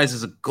the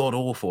prizes are god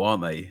awful,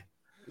 aren't they?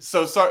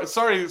 So sorry,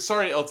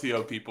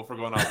 LTO people for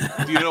going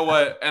on. Do you know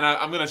what? And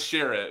I'm going to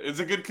share it. It's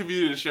a good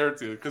community to share it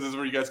to because it's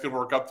where you guys could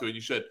work up to it.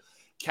 You should.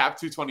 Cap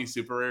 220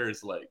 Super Rare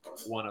is like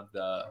one of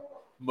the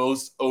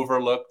most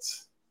overlooked,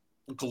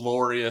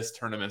 glorious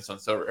tournaments on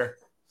So Rare.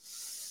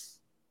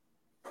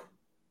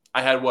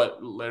 I had what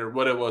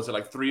it was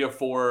like 3 or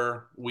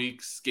 4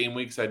 game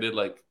weeks. I did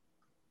like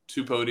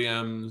 2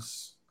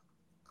 podiums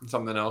and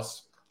something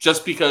else.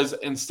 Just because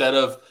instead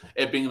of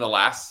it being the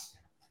last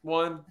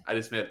one, I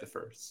just made it the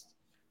first.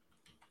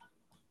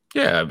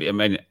 Yeah, I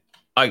mean,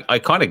 I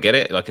kind of get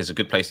it. Like, it's a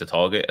good place to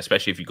target,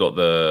 especially if you got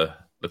the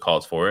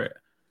cards for it.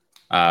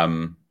 I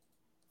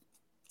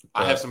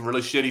have some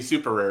really shitty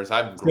super rares.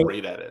 I'm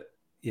great at it.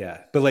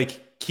 Yeah, but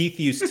like Keith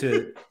used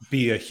to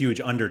be a huge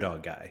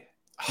underdog guy.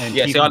 And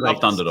yeah, I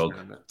loved underdog.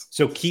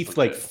 So Keith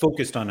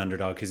focused on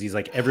underdog because he's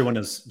like, everyone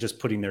is just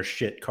putting their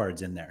shit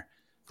cards in there.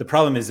 The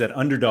problem is that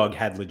underdog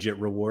had legit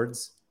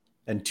rewards,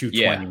 and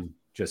 220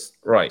 just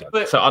right.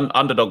 So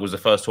underdog was the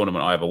first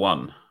tournament I ever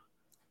won,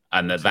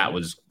 and that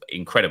was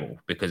incredible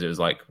because it was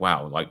like,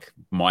 wow, like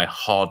my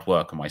hard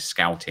work and my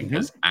scouting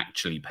has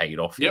actually paid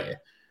off here.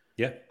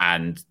 Yeah,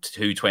 and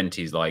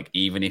 220 is like,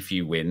 even if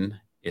you win,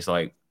 it's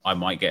like I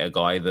might get a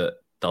guy that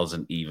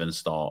doesn't even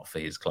start for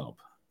his club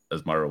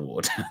as my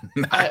reward.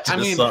 I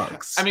mean,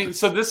 sucks. I mean,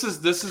 so this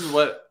is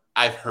what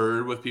I've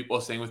heard with people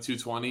saying with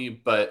 220,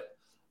 but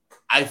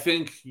I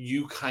think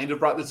you kind of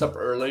brought this up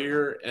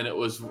earlier, and it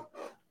was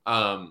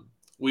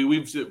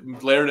we've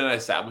Laird and I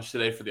established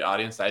today for the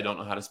audience that I don't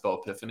know how to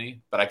spell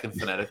epiphany, but I can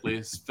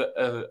phonetically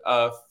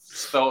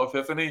spell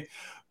epiphany.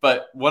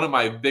 But one of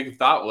my big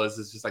thought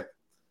is just like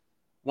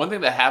one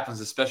thing that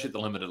happens, especially at the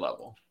limited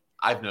level,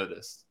 I've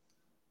noticed,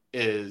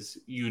 is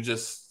you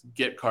just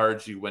get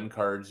cards, you win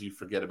cards, you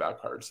forget about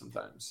cards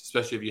sometimes,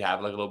 especially if you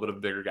have like a little bit of a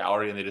bigger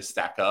gallery and they just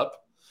stack up.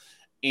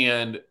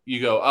 And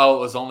you go, oh, it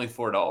was only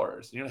 $4.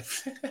 And you're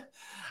like,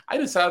 I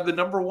just had the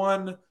number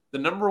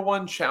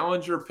one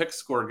challenger pick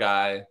score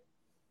guy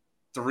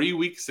 3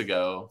 weeks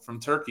ago from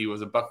Turkey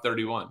was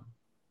 $1.31.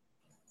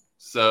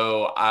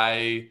 So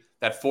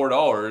that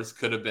 $4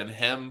 could have been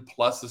him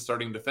plus the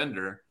starting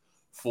defender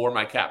for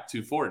my cap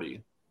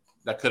 240.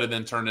 That could have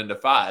then turned into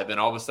 $5. And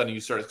all of a sudden you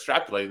start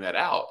extrapolating that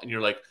out. And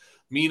you're like,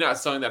 me not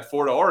selling that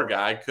 $4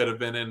 guy could have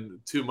been in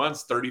 2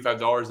 months,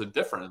 $35 a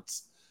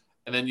difference.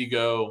 And then you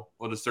go,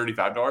 well, does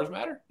 $35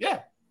 matter?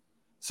 Yeah.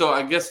 So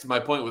I guess my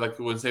point with, like,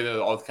 I wouldn't say that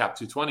all the cap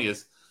 220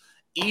 is,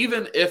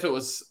 even if it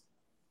was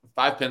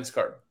 5 pence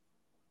card,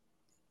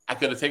 I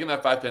could have taken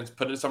that 5 pence,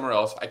 put it somewhere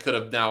else. I could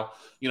have now,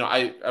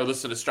 I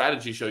listened to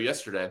Strategy Show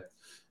yesterday,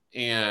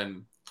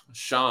 and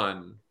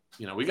Sean,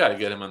 we got to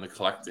get him on the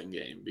collecting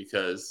game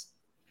because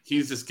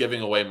he's just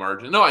giving away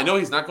margin. No, I know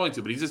he's not going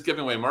to, but he's just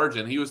giving away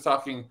margin. He was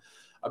talking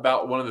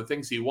about one of the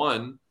things he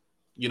won,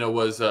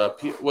 was it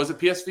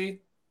PSV?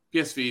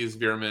 PSV is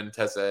Veerman,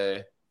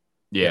 Tese.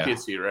 Yeah.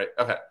 PSV, right?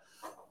 Okay.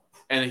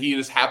 And he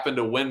just happened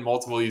to win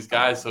multiple of these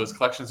guys, so his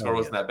collection score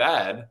wasn't that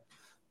bad.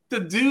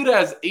 The dude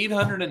has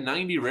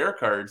 890 rare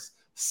cards.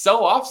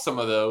 Sell off some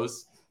of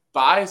those.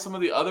 Buy some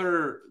of the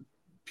other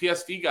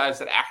PSV guys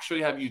that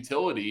actually have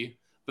utility,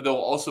 but they'll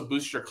also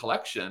boost your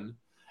collection.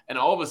 And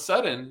all of a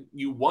sudden,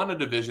 you won a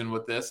division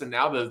with this, and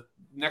now the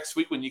next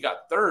week when you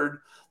got third,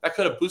 that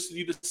could have boosted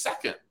you to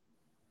second.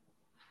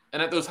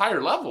 And at those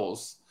higher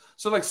levels.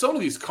 So, like, some of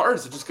these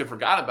cards that just get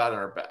forgotten about in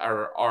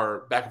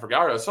our back of our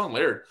gallery. I was telling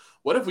Laird,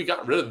 what if we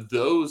got rid of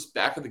those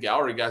back of the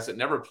gallery guys that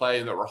never play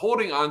and that we're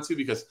holding on to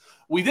because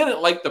we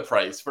didn't like the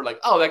price for, like,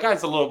 oh, that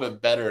guy's a little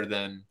bit better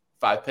than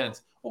 5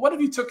 pence. Well, what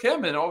if you took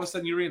him and all of a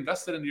sudden you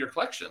reinvested into your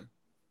collection?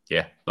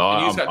 Yeah. No,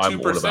 and you just got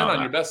 2%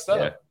 on your best stuff.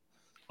 Yeah.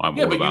 I'm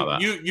all about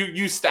that.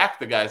 You stack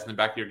the guys in the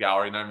back of your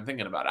gallery, not even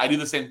thinking about it. I do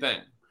the same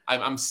thing.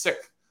 I'm sick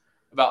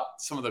about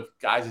some of the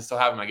guys I still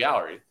have in my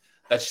gallery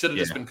that should have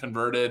just been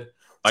converted.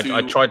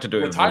 I tried to do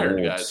it with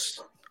retired guys.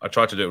 I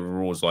tried to do it with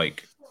rewards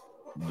like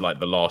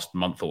the last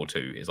month or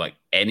two. Is like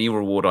any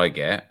reward I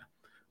get,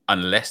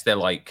 unless they're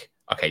like,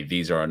 okay,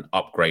 these are an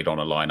upgrade on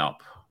a lineup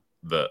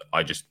that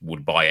I just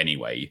would buy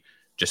anyway,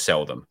 just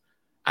sell them.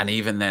 And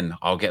even then,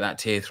 I'll get that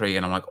tier 3,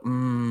 and I'm like,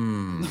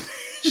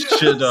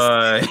 should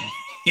I?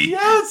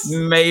 Yes.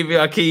 Maybe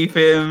I keep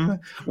him.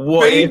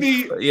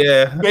 Maybe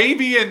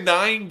in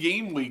 9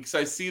 game weeks,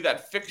 I see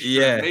that fixture.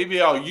 Yeah.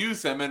 Maybe I'll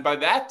use him, and by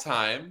that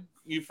time,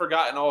 you've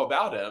forgotten all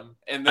about him,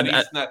 and then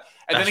he's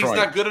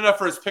not good enough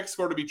for his pick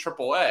score to be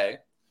AAA.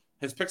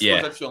 His pick score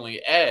is actually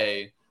only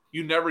A.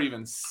 You never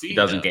even see. He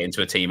doesn't get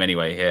into a team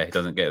anyway. Yeah, he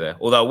doesn't get there.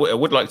 Although I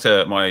would like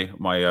to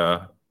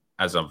my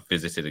as I've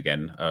visited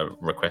again,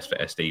 request for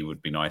SD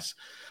would be nice.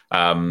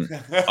 I would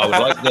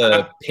like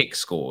the pick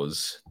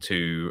scores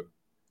to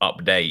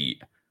update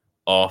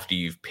after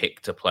you've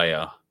picked a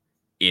player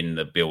in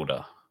the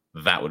builder.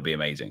 That would be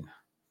amazing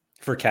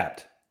for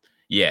capped.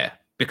 Yeah.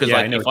 Because if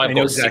I've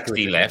got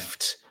exactly 60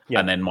 left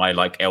and then my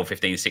like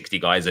L15 60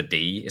 guys are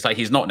D, it's like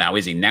he's not now,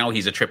 is he? Now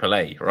he's a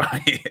AAA,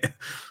 right?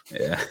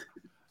 Yeah.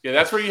 Yeah,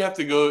 that's where you have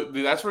to go.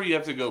 That's where you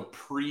have to go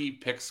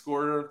pre-pick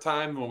score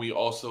time when we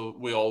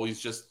always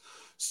just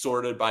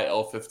sorted by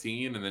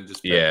L15 and then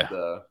just pick Yeah.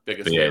 the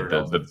biggest But yeah,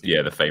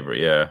 favorite the favorite.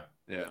 Yeah.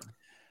 Yeah.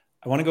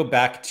 I want to go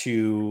back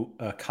to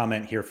a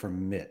comment here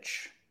from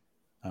Mitch.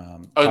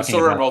 And talking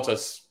Sora about-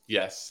 Multis,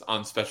 yes,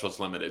 on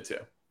Specials Limited too.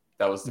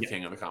 That was the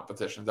king of the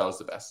competition. That was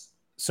the best.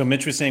 So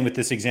Mitch was saying with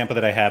this example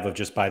that I have of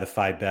just buy the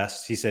 5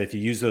 best, he said if you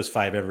use those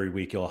 5 every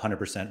week, you'll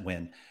 100%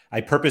 win. I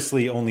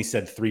purposely only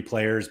said 3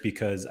 players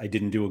because I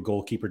didn't do a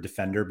goalkeeper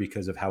defender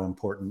because of how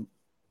important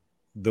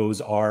those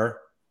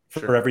are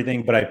for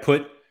everything. But I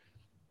put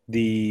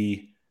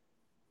the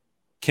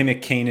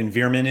Kimmich, Kane, and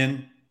Veerman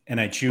in,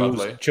 and I chose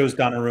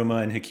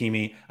Donnarumma and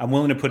Hakimi. I'm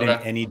willing to put in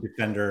any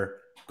defender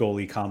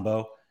goalie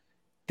combo.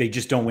 They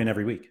just don't win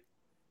every week.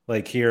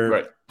 Like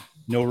here,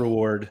 no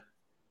reward.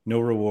 But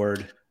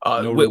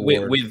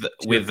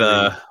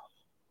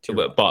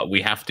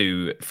we have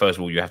to, first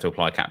of all, you have to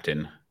apply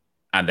captain,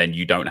 and then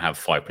you don't have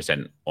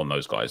 5% on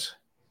those guys.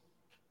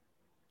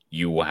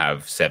 You will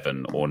have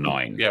 7 or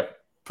 9. Yeah,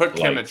 put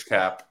Kimmich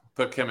cap.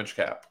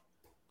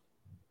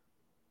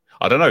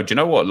 I don't know. Do you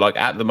know what? Like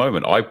at the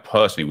moment, I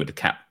personally would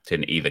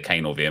captain either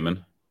Kane or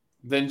Veerman.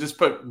 Then just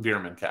put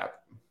Veerman cap.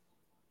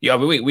 Yeah,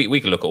 but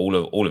we can look at all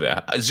of it.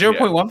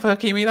 0.1 for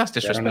Hakimi. That's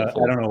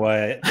disrespectful. I don't know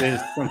why.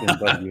 There's something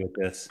buggy with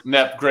this.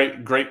 Nep,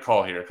 great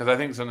call here because I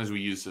think sometimes we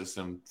use this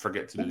and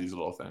forget to do these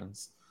little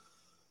things.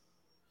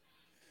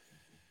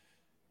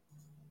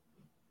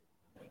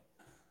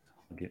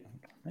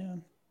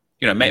 Man.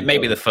 You know,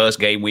 maybe the first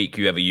game week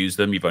you ever use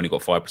them, you've only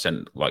got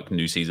 5% like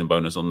new season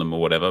bonus on them or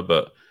whatever.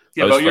 But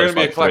yeah, but you're going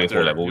to be a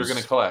collector. Levels, you're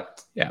going to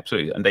collect. Yeah,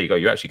 absolutely. And there you go.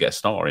 You actually get a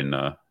star in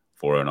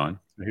 409.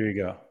 Here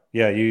you go.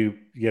 Yeah, you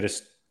get a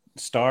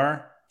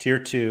star, tier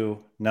 2,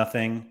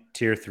 nothing,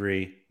 tier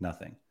 3,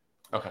 nothing.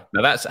 Okay.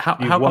 Now that's how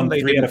come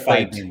they didn't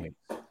play. Game weeks.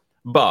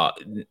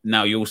 But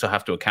now you also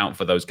have to account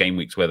for those game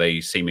weeks where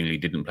they seemingly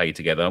didn't play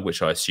together,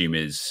 which I assume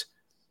is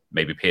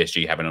maybe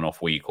PSG having an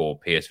off week or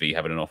PSV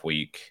having an off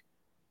week.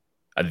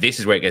 And this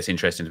is where it gets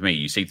interesting to me.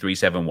 You see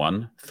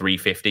 371,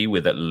 350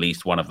 with at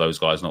least one of those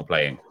guys not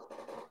playing.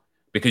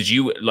 Because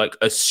you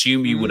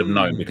assume you would have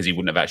known because he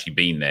wouldn't have actually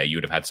been there. You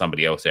would have had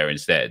somebody else there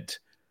instead.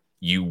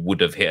 You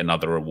would have hit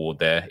another reward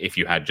there if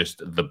you had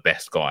just the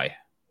best guy.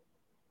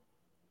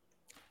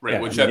 Right,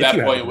 which at that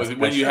point was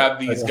when you have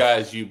these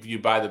guys, you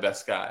buy the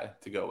best guy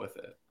to go with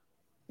it.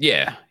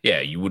 Yeah,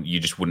 you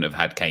just wouldn't have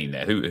had Kane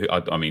there. Who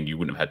I mean, you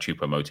wouldn't have had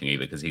Choupo-Moting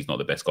either because he's not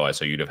the best guy.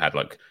 So you'd have had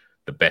like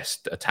the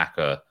best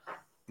attacker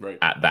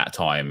at that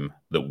time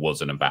that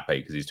wasn't Mbappe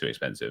because he's too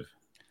expensive.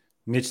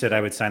 Mitch said I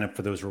would sign up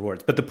for those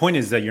rewards, but the point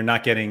is that you're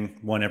not getting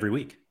one every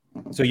week.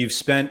 So you've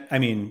spent, I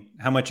mean,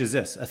 how much is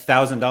this?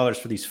 $1,000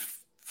 for these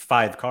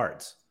 5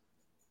 cards.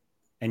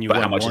 And but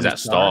how much is that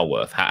star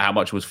worth? How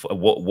much was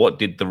what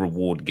did the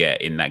reward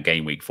get in that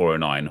game week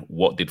 409?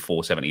 What did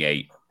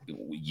 478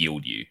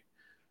 yield you?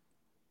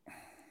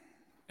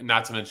 And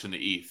not to mention the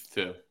ETH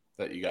too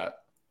that you got.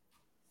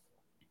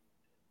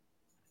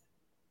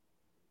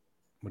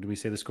 What did we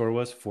say the score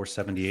was?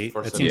 478.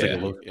 That seems like a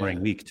low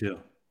scoring week too.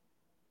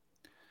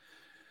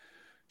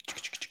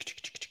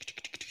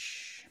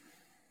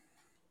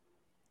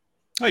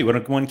 Oh, you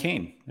won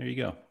Kane. There you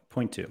go.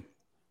 0.2.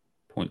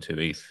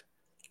 0.2 ETH.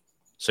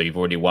 So you've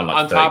already won like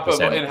on 30%. top of,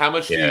 and how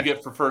much do you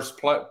get for first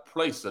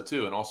place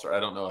too? And also,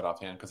 I don't know it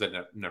offhand because I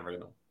never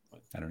know.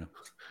 I don't know.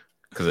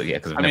 Because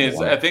I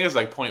mean, I think it's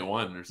like 0.1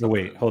 or something. Oh,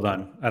 wait, hold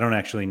on. I don't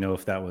actually know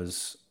if that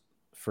was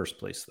first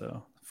place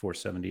though.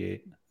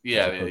 478.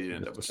 Yeah, you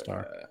didn't double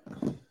star.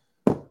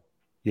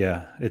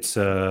 Yeah, it's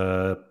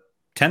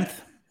 10th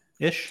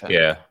ish.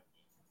 Yeah.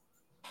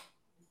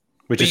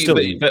 Which is still,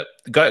 but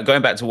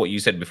going back to what you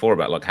said before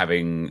about like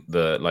having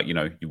the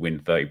you win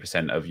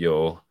 30% of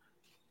your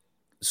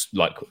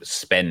like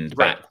spend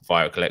back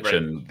via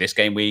collection this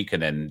game week,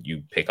 and then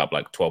you pick up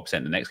like 12%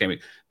 the next game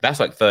week. That's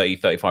like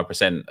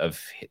 30-35%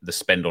 of the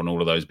spend on all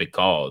of those big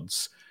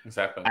cards.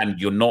 Exactly. And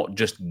you're not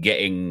just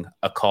getting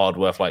a card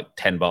worth like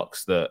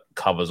 $10 that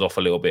covers off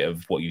a little bit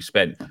of what you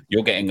spent.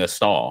 You're getting a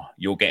star.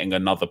 You're getting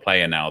another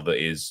player now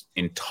that is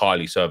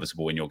entirely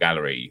serviceable in your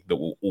gallery that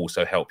will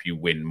also help you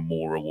win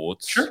more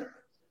rewards. Sure.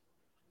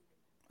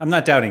 I'm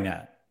not doubting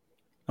that.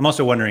 I'm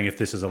also wondering if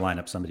this is a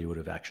lineup somebody would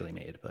have actually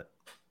made, but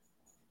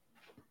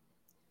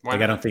I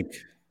don't think.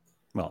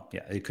 Well,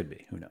 yeah, it could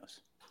be. Who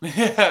knows?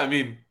 Yeah, I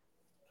mean,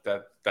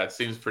 that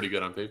seems pretty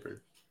good on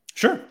paper.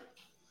 Sure.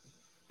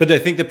 But I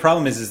think the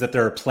problem is that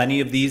there are plenty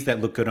of these that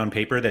look good on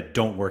paper that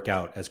don't work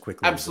out as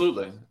quickly.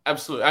 Absolutely.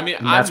 I mean,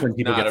 that's when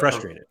people get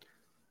frustrated.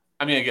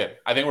 I mean, again,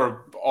 I think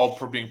we're all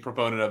being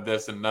proponent of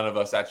this, and none of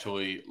us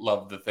actually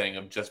love the thing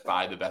of just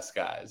buy the best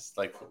guys.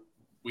 Like,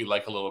 we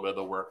like a little bit of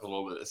the work, a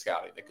little bit of the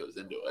scouting that goes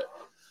into it.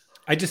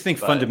 I just think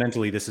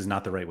fundamentally this is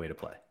not the right way to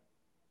play.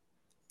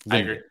 I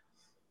agree.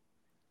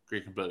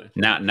 Agree completely.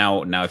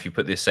 Now, if you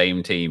put this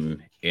same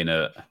team in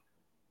a,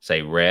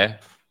 say, rare,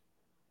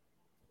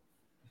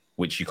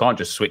 which you can't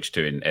just switch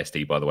to in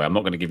SD, by the way. I'm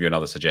not going to give you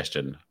another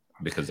suggestion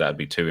because that'd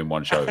be 2 in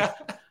one show.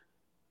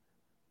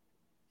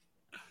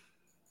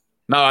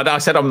 No, I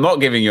said I'm not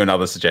giving you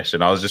another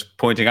suggestion. I was just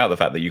pointing out the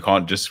fact that you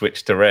can't just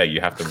switch to rare. You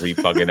have to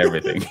replug in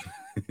everything.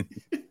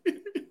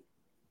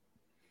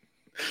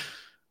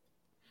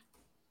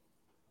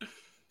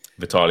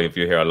 Vitaly, if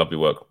you're here, I love your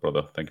work,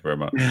 brother. Thank you very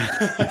much.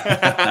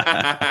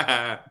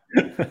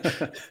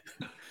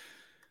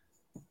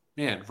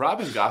 Man,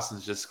 Robin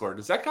Goslin's just scored.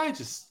 Does that guy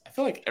just... I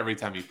feel like every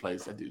time he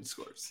plays, that dude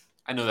scores.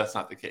 I know that's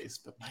not the case,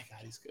 but my God,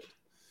 he's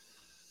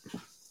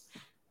good.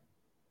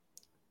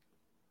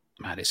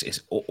 Man, it's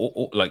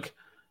all, like...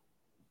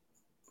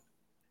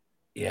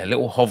 Yeah, a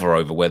little hover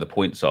over where the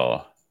points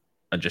are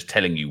and just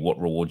telling you what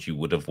rewards you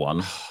would have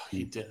won.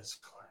 He did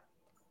score.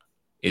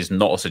 Is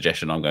not a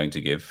suggestion I'm going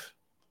to give.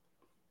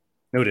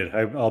 Noted.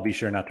 I'll be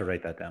sure not to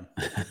write that down.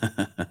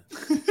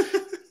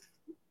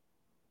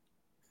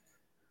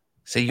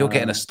 See, you're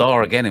getting a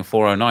star again in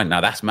 409.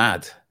 Now that's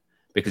mad.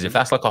 Because if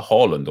that's like a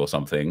Haaland or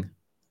something,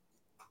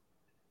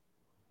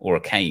 or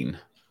a Kane.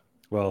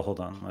 Well, hold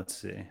on. Let's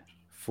see.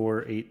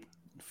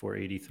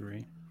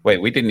 483.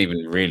 Wait, we didn't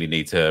even really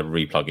need to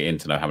replug it in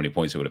to know how many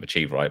points it would have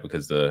achieved, right?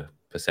 Because the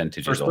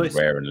percentages on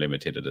rare and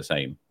limited are the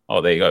same.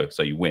 Oh, there you go.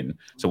 So you win.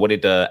 So what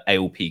did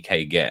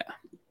ALPK get?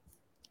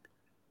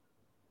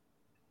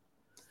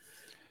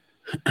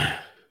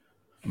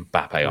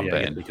 Mbappe, I'm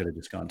betting. We could have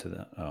just gone to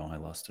the... Oh, I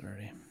lost it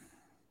already.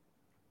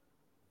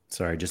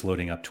 Sorry, just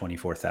loading up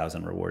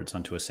 24,000 rewards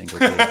onto a single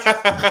page.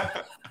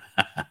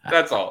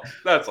 That's all.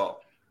 That's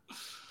all.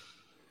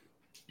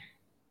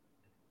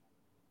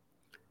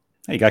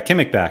 Hey, you got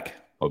Kimmich back.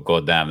 Oh,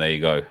 goddamn. There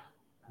you go.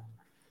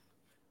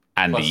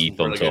 And Plus the ETH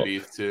on top.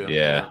 ETH too.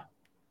 Yeah.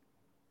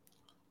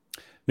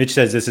 Mitch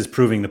says this is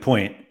proving the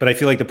point, but I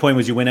feel like the point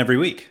was you win every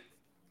week.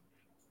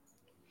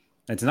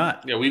 It's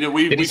not. Yeah, we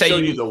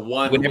showed you the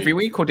one win every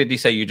week, or did he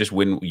say you just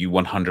win? You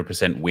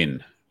 100%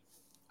 win.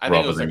 I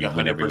think it was like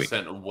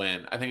 100%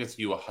 win. I think it's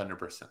you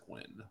 100%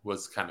 win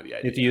was kind of the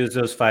idea. If you use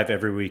those 5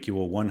 every week, you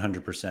will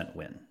 100%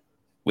 win.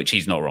 Which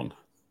he's not wrong.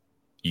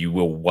 You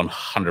will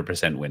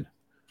 100% win.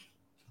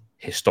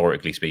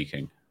 Historically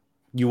speaking.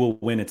 You will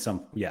win at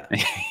some... Yeah.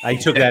 I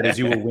took that as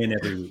you will win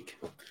every week.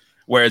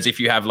 Whereas if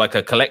you have like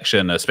a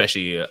collection,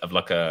 especially of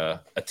like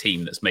a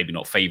team that's maybe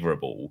not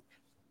favorable,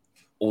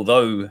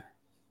 although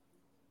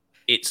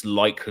it's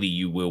likely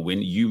you will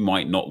win, you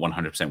might not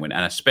 100% win.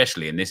 And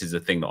especially, and this is the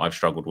thing that I've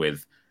struggled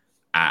with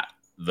at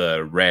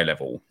the rare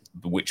level,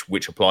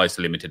 which applies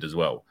to limited as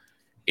well,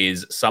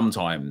 is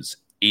sometimes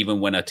even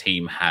when a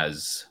team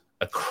has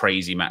a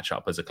crazy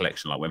matchup as a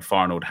collection, like when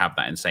Farnold have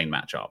that insane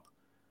matchup,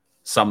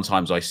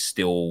 sometimes I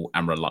still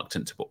am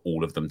reluctant to put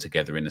all of them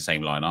together in the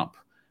same lineup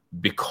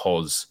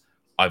because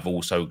I've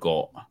also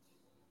got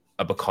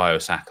a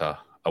Bukayo Saka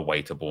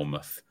away to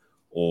Bournemouth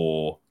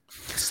or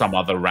some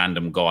other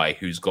random guy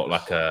who's got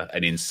like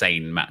an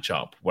insane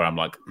matchup where I'm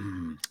like,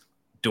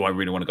 do I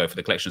really want to go for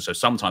the collection? So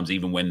sometimes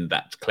even when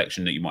that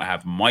collection that you might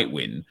have might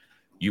win,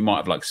 you might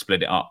have like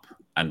split it up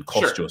and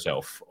cost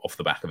yourself off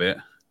the back of it.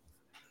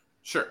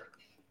 Sure.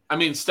 I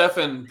mean,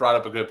 Stefan brought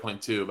up a good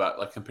point too about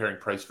like comparing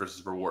price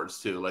versus rewards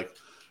too. Like,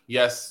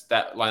 yes,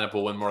 that lineup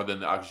will win more than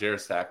the Auxerre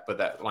stack, but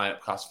that lineup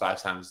costs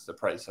 5 times the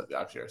price of the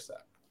Auxerre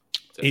stack.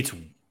 It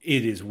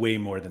is way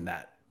more than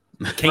that.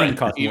 Kane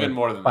costs even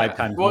more than 5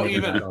 times more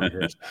than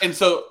that. And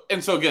so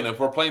again, if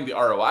we're playing the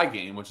ROI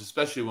game, which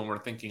especially when we're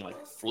thinking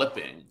like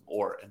flipping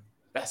or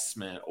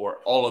investment or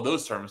all of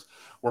those terms,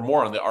 we're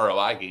more on the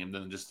ROI game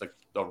than just like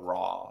the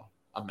raw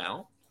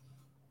amount.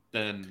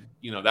 Then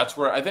that's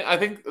where I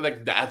think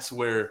like that's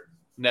where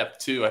NEP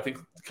 2, I think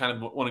kind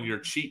of one of your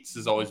cheats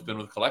has always been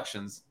with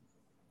collections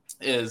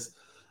is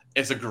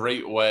it's a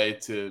great way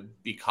to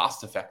be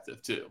cost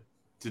effective too,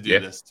 to do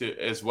this too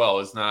as well.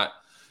 Is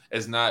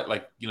not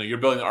like you're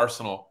building the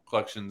Arsenal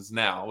collections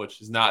now,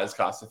 which is not as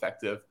cost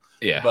effective.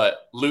 Yeah.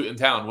 But Luton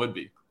Town would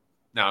be.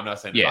 Now I'm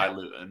not saying buy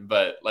Luton,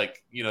 but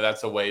like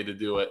that's a way to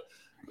do it.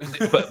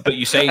 But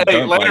you say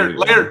hey,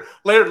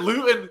 Laird,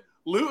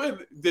 Luton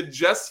did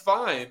just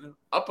fine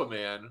up a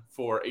man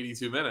for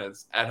 82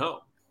 minutes at home.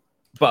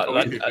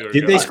 But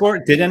did they score?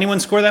 Did anyone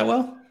score that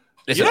well?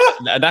 Listen,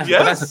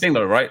 that's the thing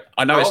though, right?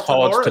 I know it's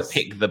hard to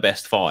pick the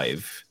best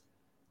 5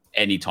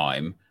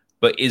 anytime.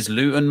 But is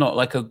Luton not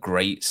like a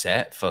great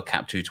set for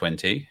Cap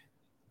 220?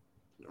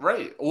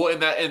 Right. Well, in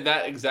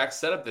that exact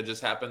setup that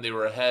just happened, they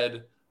were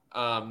ahead,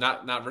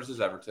 not versus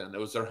Everton. It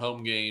was their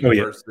home game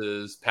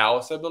versus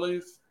Palace, I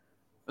believe.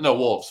 No,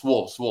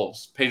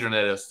 Wolves. Pedro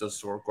Neto does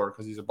score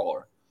because he's a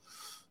baller.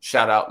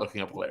 Shout out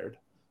looking up Laird.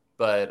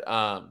 But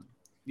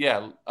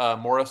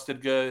Morris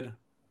did good.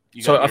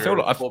 I feel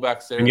like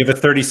fullbacks there. And you have a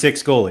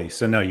 36 goalie,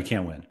 so no, you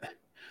can't win.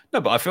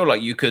 No, but I feel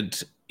like you could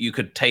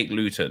take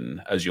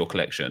Luton as your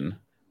collection,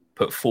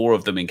 put 4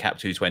 of them in Cap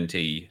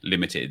 220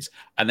 limiteds,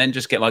 and then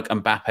just get like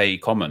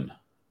Mbappe common.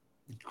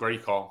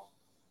 Great call.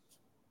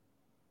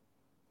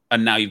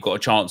 And now you've got a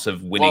chance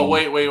of winning.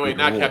 Well, wait.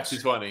 Not Cap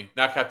 220.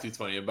 Not Cap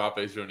 220.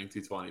 Mbappe's ruining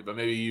 220. But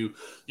maybe you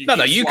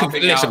No, you could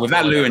listen with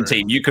that Luton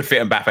team. You could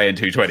fit Mbappe in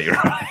 220,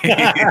 right?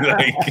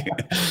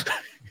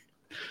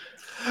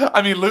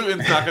 I mean,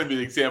 Luton's not going to be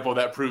the example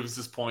that proves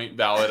this point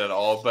valid at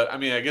all. But I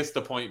mean, I guess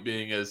the point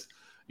being is,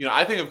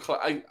 I think of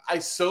I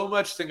so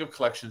much think of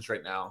collections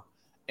right now.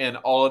 And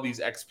all of these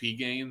XP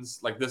gains,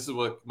 like this is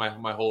what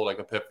my whole like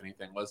epiphany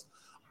thing was.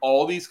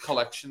 All these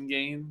collection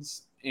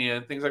gains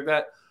and things like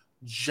that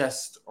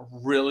just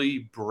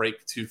really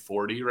break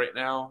 240 right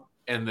now,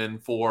 and then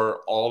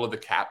for all of the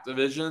cap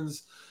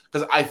divisions,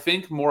 because I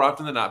think more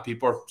often than not,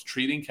 people are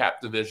treating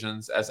cap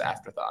divisions as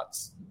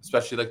afterthoughts,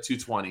 especially like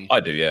 220. I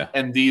do, yeah.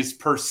 And these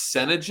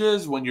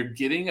percentages, when you're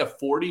getting a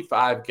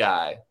 45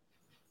 guy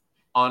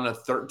on a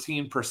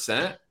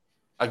 13%,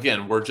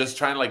 again, we're just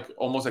trying to like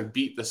almost like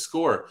beat the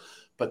score.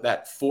 But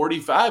that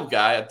 45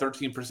 guy at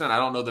 13%, I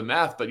don't know the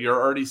math, but you're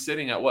already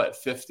sitting at what,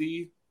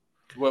 50?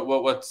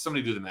 What?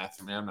 Somebody do the math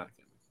for me. I'm not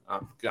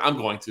kidding. I'm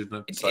going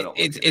to. So I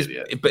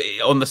don't but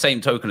on the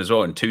same token as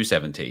well, in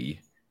 270,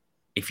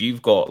 if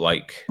you've got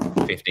like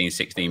 15,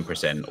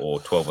 16% or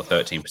 12 or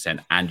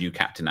 13% and you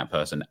captain that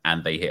person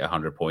and they hit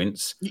 100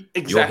 points,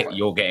 exactly.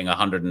 you're getting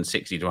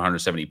 160 to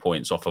 170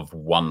 points off of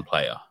one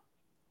player.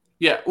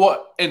 Yeah.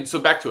 Well, and so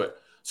back to it.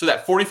 So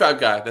that 45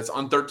 guy that's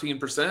on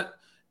 13%,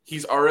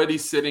 he's already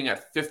sitting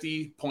at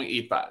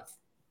 50.85.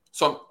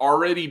 So I'm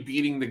already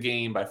beating the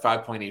game by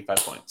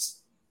 5.85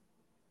 points.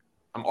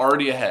 I'm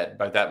already ahead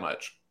by that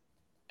much.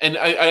 And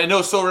I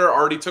know Sorare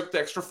already took the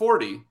extra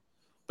 40,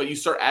 but you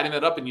start adding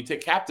that up and you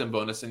take captain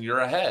bonus and you're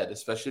ahead,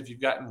 especially if you've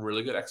gotten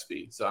really good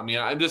XP. So, I mean,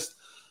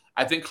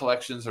 I think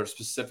collections are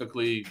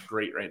specifically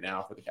great right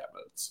now for the cap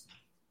modes.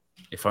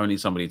 If only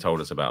somebody told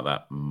us about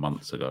that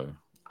months ago.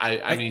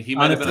 I mean, he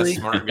might have been a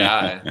smart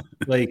guy.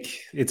 Like,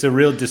 it's a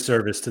real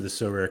disservice to the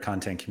Sorare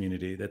content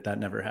community that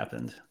never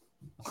happened.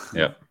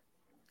 Yeah.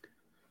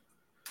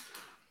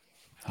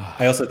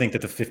 I also think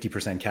that the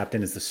 50%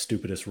 captain is the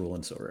stupidest rule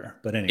in Sorare.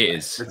 But anyway. It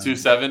is. For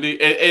 270,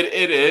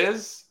 it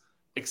is,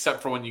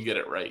 except for when you get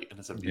it right. And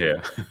it's a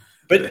yeah.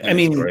 But, I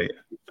mean, great.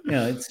 You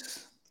know, it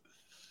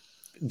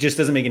just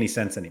doesn't make any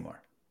sense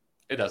anymore.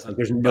 It doesn't. Like,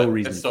 there's no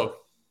reason.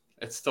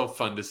 It's still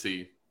fun to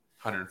see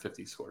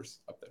 150 scores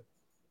up there.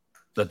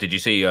 So did you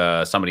see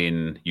somebody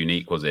in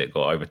Unique, was it,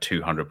 got over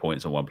 200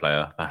 points on one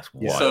player? That's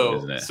wild,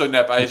 isn't it? So,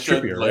 Nep, I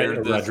showed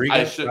Laird this.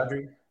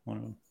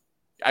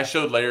 I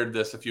showed Laird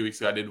this a few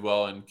weeks ago. I did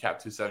well in Cap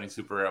 270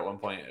 Super Rare at one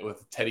point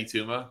with Teddy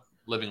Tuma,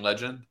 Living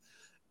Legend.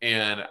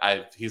 And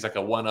he's like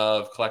a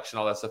one-of collection,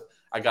 all that stuff.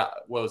 I got,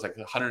 what was like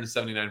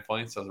 179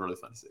 points. That was really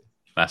fun to see.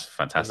 That's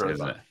fantastic,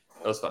 isn't it?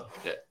 That was fun,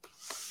 yeah.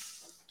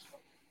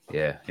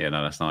 Yeah,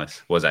 no, that's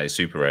nice. Was that his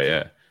Super Rare,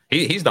 yeah.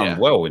 He's done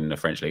well in the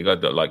French league.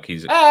 Like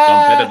he's done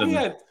better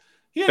than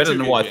better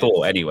than what I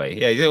thought. Anyway,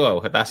 yeah.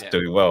 Well, that's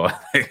doing well.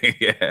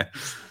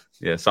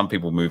 yeah. Some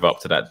people move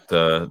up to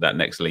that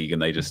next league and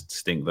they just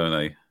stink, don't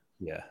they?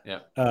 Yeah.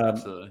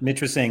 Absolutely.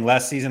 Mitch was saying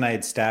last season I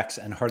had stacks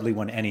and hardly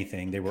won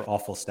anything. They were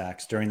awful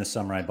stacks. During the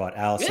summer, I bought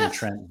Allison,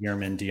 Trent,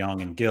 Yearman, De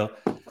Jong, and Gil.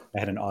 I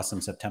had an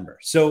awesome September.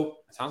 So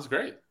sounds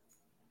great.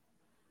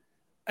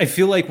 I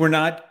feel like we're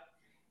not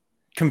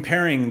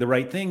comparing the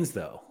right things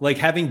though. Like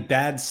having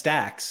bad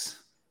stacks.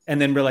 And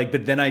then we're like,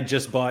 but then I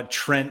just bought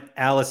Trent,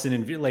 Allison,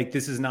 and like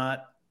this is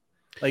not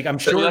like I'm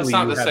sure that's we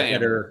not have the same.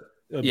 better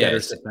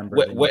September.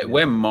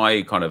 Where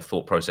my kind of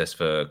thought process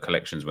for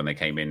collections when they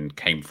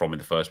came from in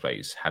the first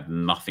place had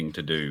nothing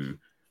to do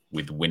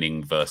with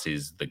winning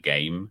versus the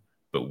game,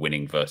 but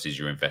winning versus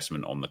your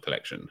investment on the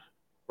collection,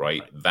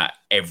 right? That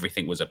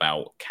everything was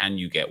about, can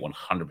you get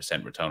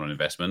 100% return on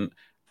investment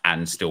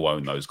and still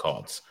own those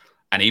cards?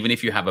 And even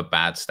if you have a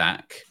bad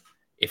stack,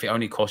 if it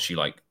only costs you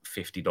like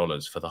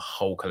 $50 for the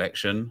whole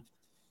collection,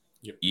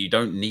 you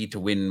don't need to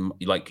win.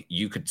 Like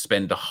you could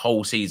spend the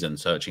whole season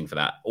searching for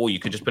that, or you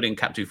could just put it in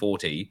Cap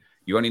 240.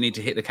 You only need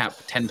to hit the cap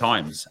 10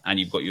 times and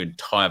you've got your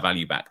entire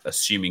value back,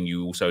 assuming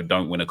you also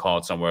don't win a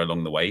card somewhere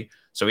along the way.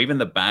 So even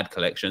the bad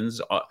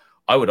collections,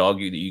 I would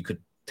argue that you could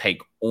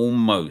take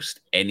almost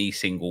any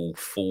single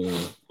full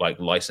like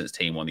licensed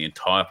team on the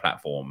entire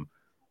platform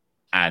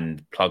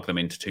and plug them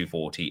into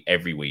 240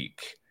 every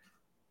week.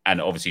 And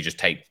obviously just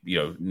take,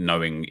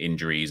 knowing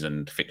injuries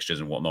and fixtures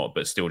and whatnot,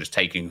 but still just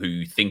taking who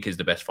you think is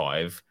the best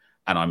five.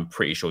 And I'm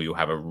pretty sure you'll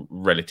have a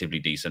relatively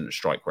decent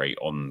strike rate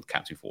on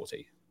Cap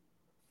 240.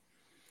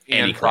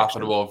 And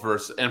profitable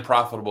versus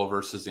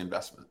the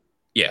investment.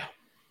 Yeah.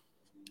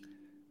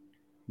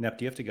 Nep,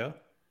 do you have to go?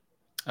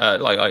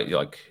 But I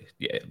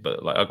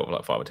got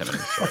like 5 or 10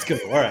 minutes. Let's go.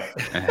 All right.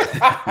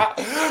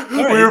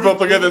 We were both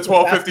looking at the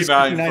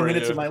 12:59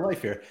 minutes of my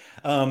life here.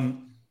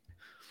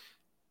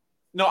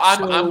 No,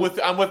 I'm with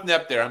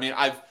Nep there. I mean,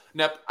 I've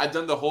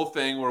done the whole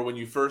thing where when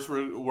you first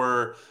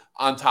were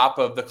on top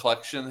of the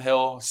collection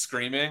hill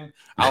screaming,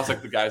 I was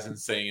like, the guy's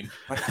insane.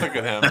 Like, look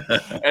at him.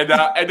 And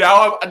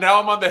now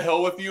I'm on the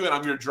hill with you, and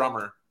I'm your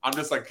drummer. I'm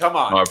just like, come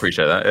on. Oh, I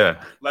appreciate that.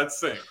 Yeah, let's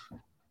sing.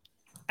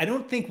 I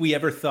don't think we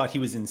ever thought he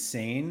was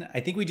insane. I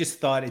think we just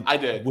thought I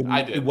did.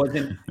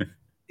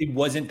 It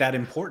wasn't that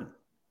important.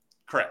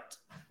 Correct.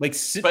 Like,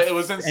 but it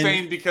was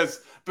insane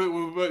because.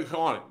 But come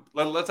on,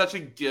 let's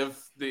actually give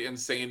the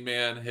insane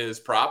man his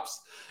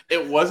props.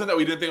 It wasn't that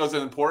we didn't think it was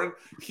important.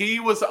 He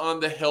was on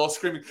the hill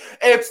screaming,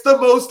 "It's the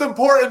most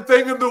important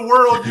thing in the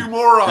world, you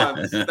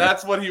morons!"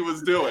 That's what he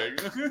was doing.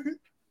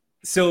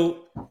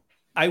 So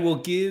I will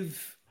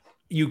give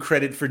you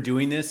credit for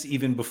doing this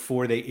even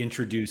before they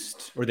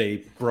introduced or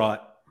they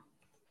brought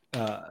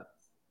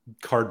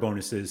card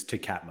bonuses to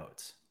cap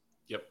modes.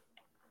 Yep.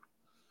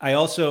 I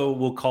also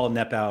will call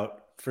Nep out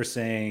for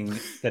saying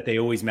that they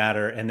always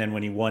matter. And then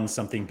when he won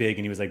something big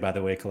and he was like, by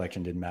the way,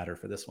 collection didn't matter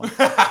for this one.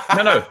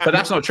 No, but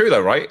that's not true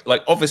though, right?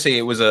 Like obviously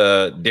it was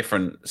a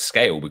different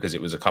scale because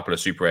it was a couple of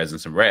super rares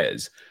and some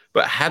rares.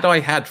 But had I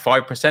had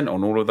 5%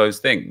 on all of those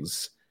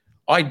things,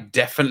 I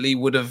definitely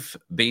would have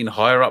been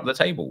higher up the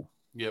table.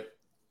 Yep.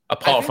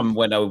 Apart from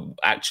when I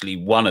actually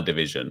won a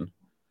division.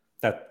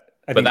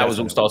 But that was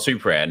All-Star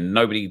Super Rare, and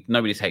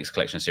nobody takes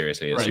collection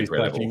seriously at Super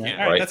Rare level.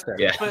 Right? That's fair.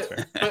 Yeah.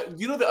 But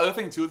you know the other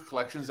thing too with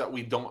collections that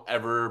we don't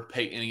ever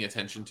pay any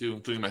attention to,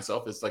 including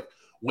myself, is like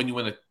when you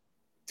win a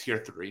tier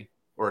 3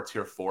 or a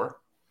tier 4,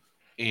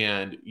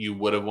 and you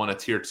would have won a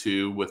tier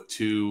 2 with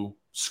 2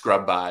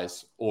 scrub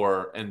buys,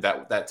 and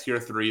that tier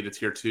 3 to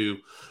tier 2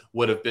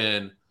 would have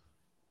been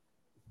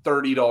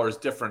 $30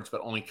 difference,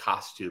 but only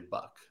cost you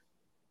 $1.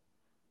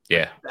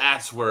 Yeah,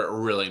 that's where it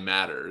really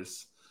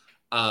matters.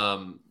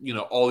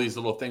 All these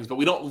little things, but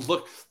we don't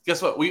look.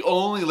 Guess what? We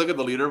only look at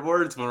the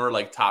leaderboards when we're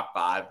like top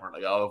 5. We're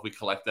like, oh, if we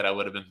collected, I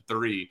would have been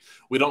 3.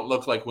 We don't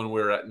look like when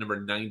we're at number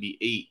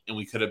 98 and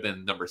we could have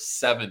been number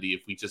 70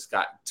 if we just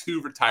got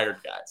 2 retired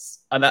guys.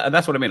 And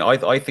that's what I mean.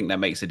 I think that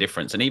makes a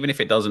difference. And even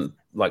if it doesn't,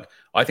 like,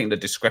 I think the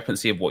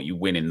discrepancy of what you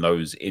win in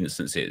those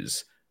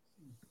instances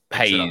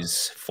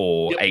pays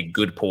for a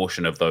good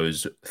portion of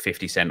those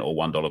 50-cent or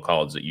 $1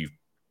 cards that you've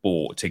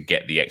bought to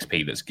get the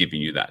XP that's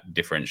giving you that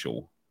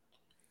differential.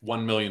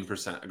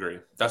 1,000,000% agree.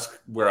 That's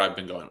where I've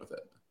been going with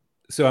it.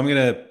 So I'm going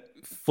to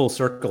full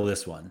circle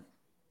this one.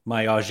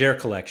 My Auger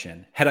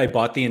collection, had I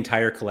bought the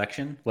entire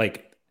collection,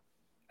 like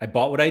I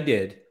bought what I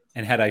did,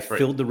 and had I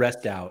filled the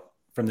rest out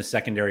from the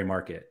secondary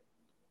market,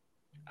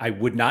 I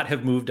would not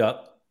have moved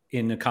up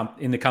in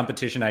the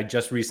competition I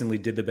just recently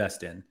did the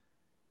best in.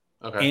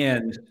 Okay.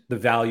 And the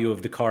value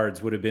of the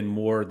cards would have been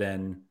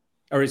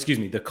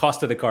the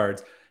cost of the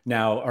cards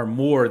now are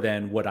more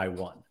than what I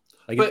won.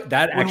 Like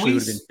that actually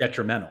would have been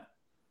detrimental.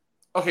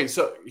 Okay,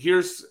 so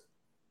here's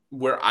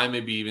where I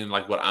maybe even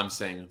like what I'm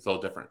saying is a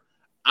little different.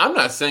 I'm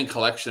not saying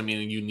collection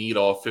meaning you need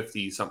all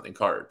 50-something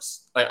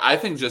cards. Like I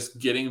think just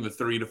getting the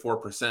 3 to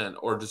 4%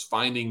 or just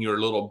finding your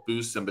little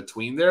boost in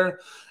between there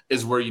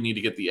is where you need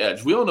to get the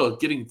edge. We all know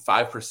getting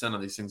 5%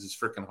 on these things is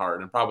freaking hard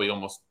and probably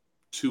almost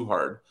too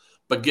hard.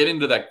 But getting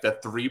to that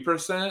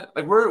 3%,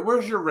 like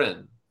where's your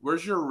Ren?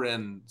 Where's your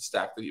Ren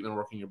stack that you've been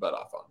working your butt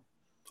off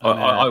on?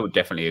 I would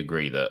definitely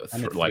agree that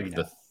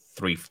the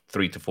 3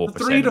 to 4%.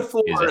 3 to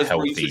 4 is healthy...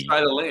 where you should try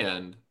to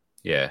land.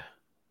 Yeah.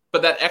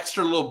 But that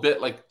extra little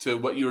bit, like to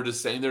what you were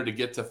just saying there, to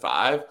get to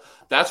 5,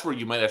 that's where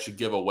you might actually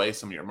give away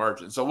some of your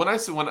margin. So when I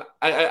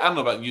don't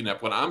know about you,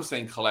 Nep, when I'm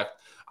saying collect,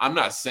 I'm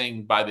not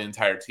saying buy the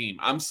entire team.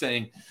 I'm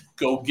saying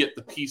go get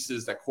the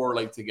pieces that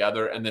correlate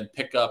together and then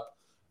pick up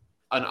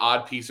an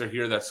odd piece or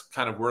here that's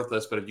kind of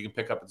worthless, but if you can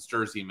pick up its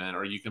jersey man,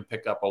 or you can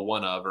pick up a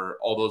one of, or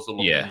all those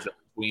little things that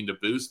between to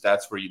boost,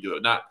 that's where you do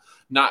it.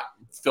 Not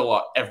fill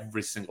out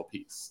every single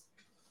piece.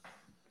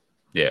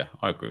 Yeah,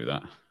 I agree with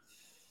that.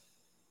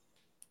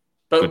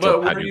 But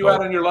where are you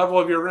at on your level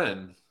of your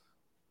Ren?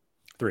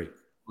 3.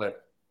 Like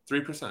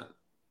 3%.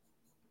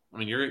 I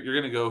mean, you're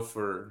going to go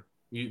for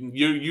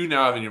you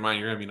now have in your mind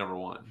you're going to be number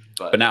 1.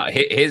 But now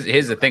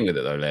here's the thing with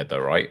it though,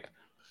 right?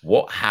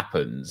 What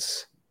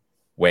happens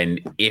when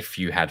if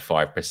you had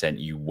 5%,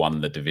 you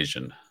won the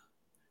division?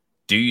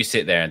 Do you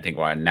sit there and think,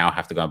 right, I now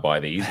have to go and buy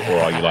these, or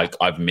are you like,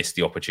 I've missed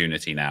the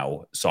opportunity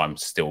now, so I'm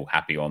still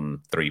happy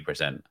on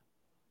 3%?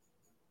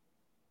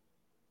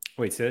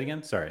 Wait, say it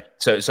again. Sorry.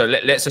 So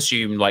let's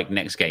assume like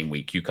next game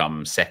week you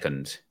come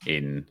second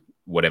in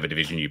whatever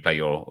division you play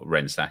your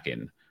Ren stack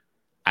in,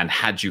 and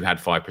had you had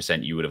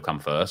 5%, you would have come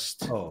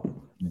first. Oh.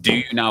 Do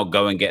you now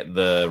go and get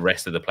the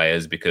rest of the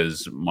players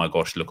because, my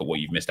gosh, look at what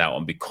you've missed out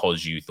on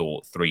because you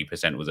thought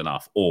 3% was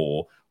enough?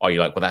 Or are you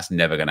like, well, that's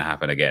never going to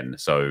happen again,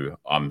 so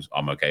I'm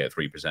okay at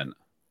 3%?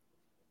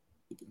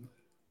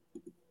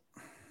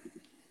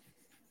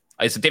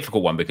 It's a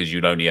difficult one because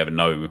you'd only ever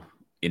know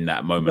in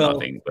that moment, I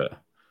think. But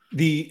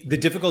the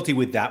difficulty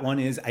with that one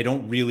is I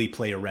don't really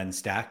play a Ren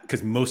stack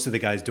because most of the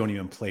guys don't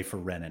even play for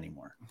Ren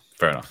anymore.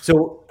 Fair enough.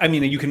 So, I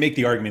mean, you can make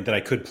the argument that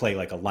I could play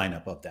like a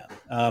lineup of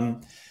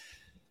them.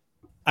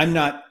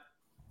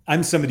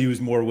 I'm somebody who's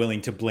more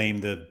willing to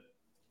blame the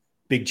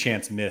big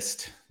chance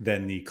missed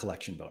than the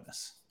collection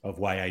bonus of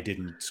why I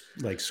didn't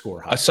like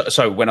score high.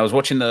 So when I was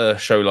watching the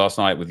show last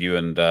night with you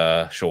and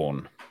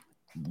Sean,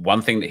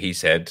 one thing that he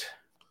said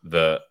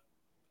that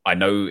I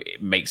know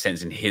it makes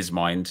sense in his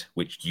mind,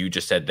 which you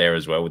just said there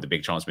as well with the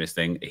big chance miss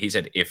thing. He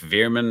said if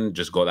Veerman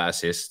just got that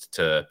assist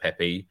to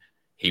Pepe,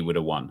 he would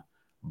have won.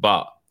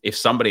 But if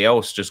somebody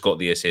else just got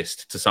the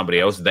assist to somebody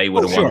else, they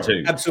would have won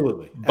too.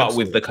 Absolutely. But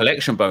with the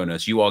collection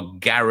bonus, you are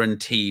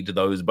guaranteed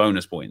those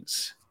bonus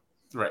points.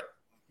 Right.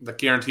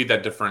 Guaranteed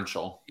that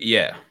differential.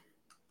 Yeah.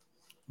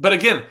 But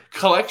again,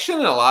 collection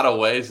in a lot of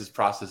ways is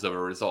process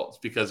over results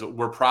because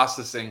we're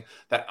processing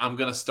that I'm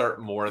going to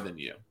start more than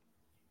you.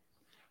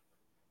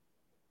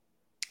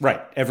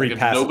 Right. If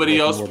nobody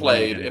else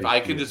played, if I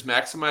can just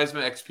maximize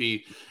my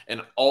XP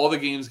and all the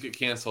games get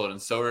canceled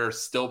and Sorare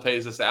still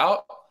pays us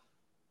out,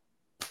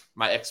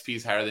 my XP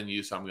is higher than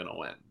you, so I'm going to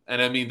win.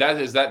 And I mean,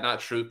 is that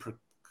not true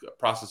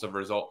process of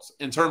results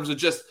in terms of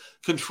just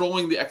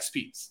controlling the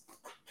XPs.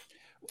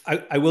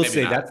 I will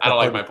say not. that's I don't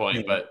like my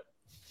point, but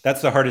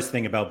that's the hardest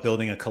thing about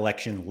building a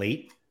collection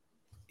late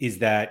is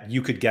that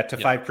you could get to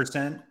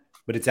 5%,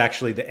 but it's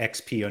actually the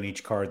XP on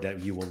each card that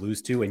you will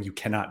lose to, and you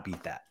cannot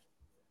beat that.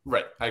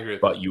 Right, I agree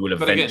with But that. you will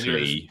But again,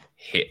 eventually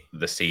hit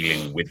the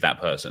ceiling with that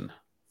person.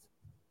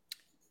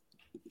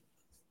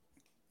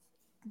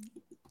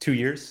 2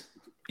 years?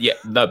 Yeah,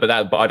 no, but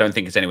I don't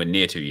think it's anywhere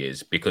near 2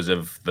 years because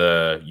of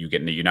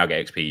you now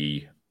get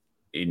XP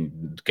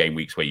in game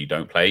weeks where you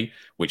don't play,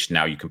 which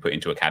now you can put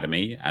into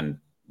academy and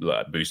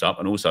boost up.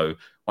 And also,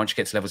 once you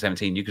get to level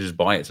 17, you can just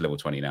buy it to level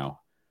 20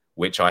 now,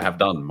 which I have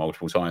done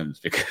multiple times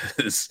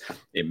because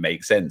it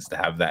makes sense to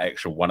have that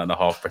extra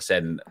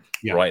 1.5%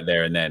 right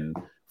there and then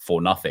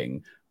for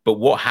nothing. But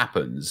what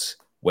happens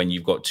when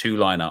you've got two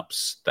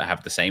lineups that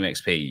have the same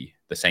XP,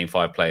 the same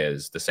 5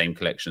 players, the same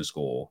collection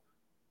score?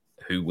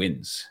 Who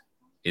wins?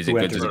 Is it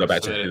good to go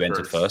back to who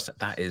entered first?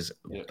 That is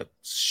the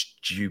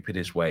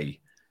stupidest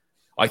way.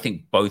 I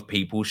think both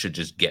people should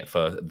just get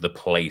for the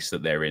place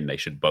that they're in. They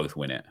should both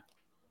win it.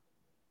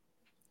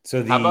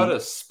 So how about a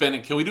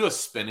spinning? Can we do a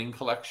spinning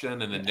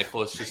collection and then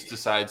Nicholas just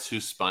decides who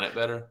spun it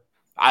better?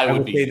 I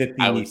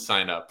would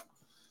sign up.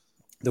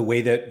 The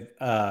way that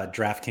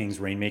DraftKings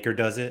Rainmaker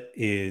does it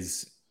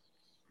is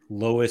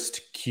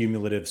lowest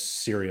cumulative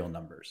serial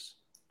numbers.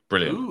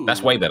 Brilliant. Ooh.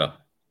 That's way better.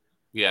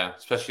 Yeah,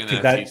 especially in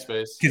the NFT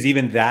space. Because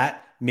even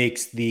that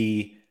makes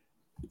the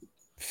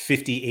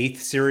 58th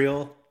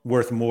serial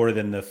worth more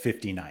than the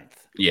 59th.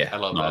 Yeah, I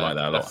love that. I like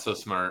that a lot. That's so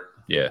smart.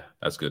 Yeah,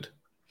 that's good.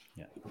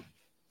 Yeah.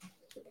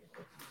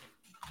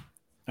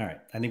 All right.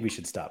 I think we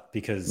should stop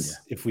because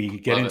if we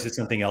get into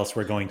something else,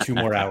 we're going 2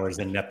 more hours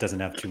and Nep doesn't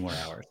have 2 more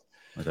hours.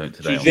 I don't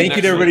today. Thank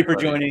you to everybody for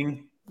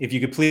joining. If you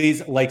could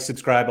please like,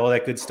 subscribe, all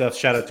that good stuff.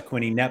 Shout out to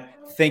Quinny.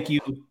 Nep, thank you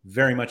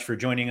very much for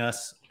joining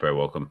us. Very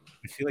welcome.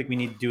 I feel like we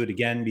need to do it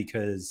again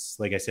because,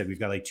 like I said, we've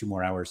got like 2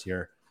 more hours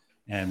here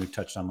and we've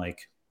touched on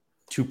like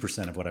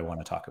 2% of what I want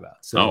to talk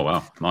about. So, oh,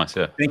 wow. Nice.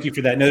 Yeah. Thank you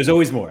for that. No, there's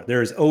always more.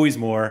 There is always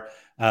more.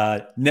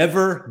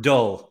 Never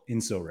dull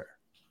in So Rare.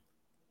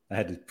 I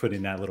had to put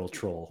in that little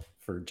troll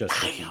for just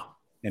a few.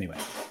 Anyway,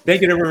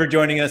 thank you to everyone for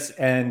joining us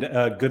and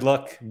good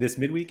luck this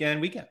midweek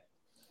and weekend.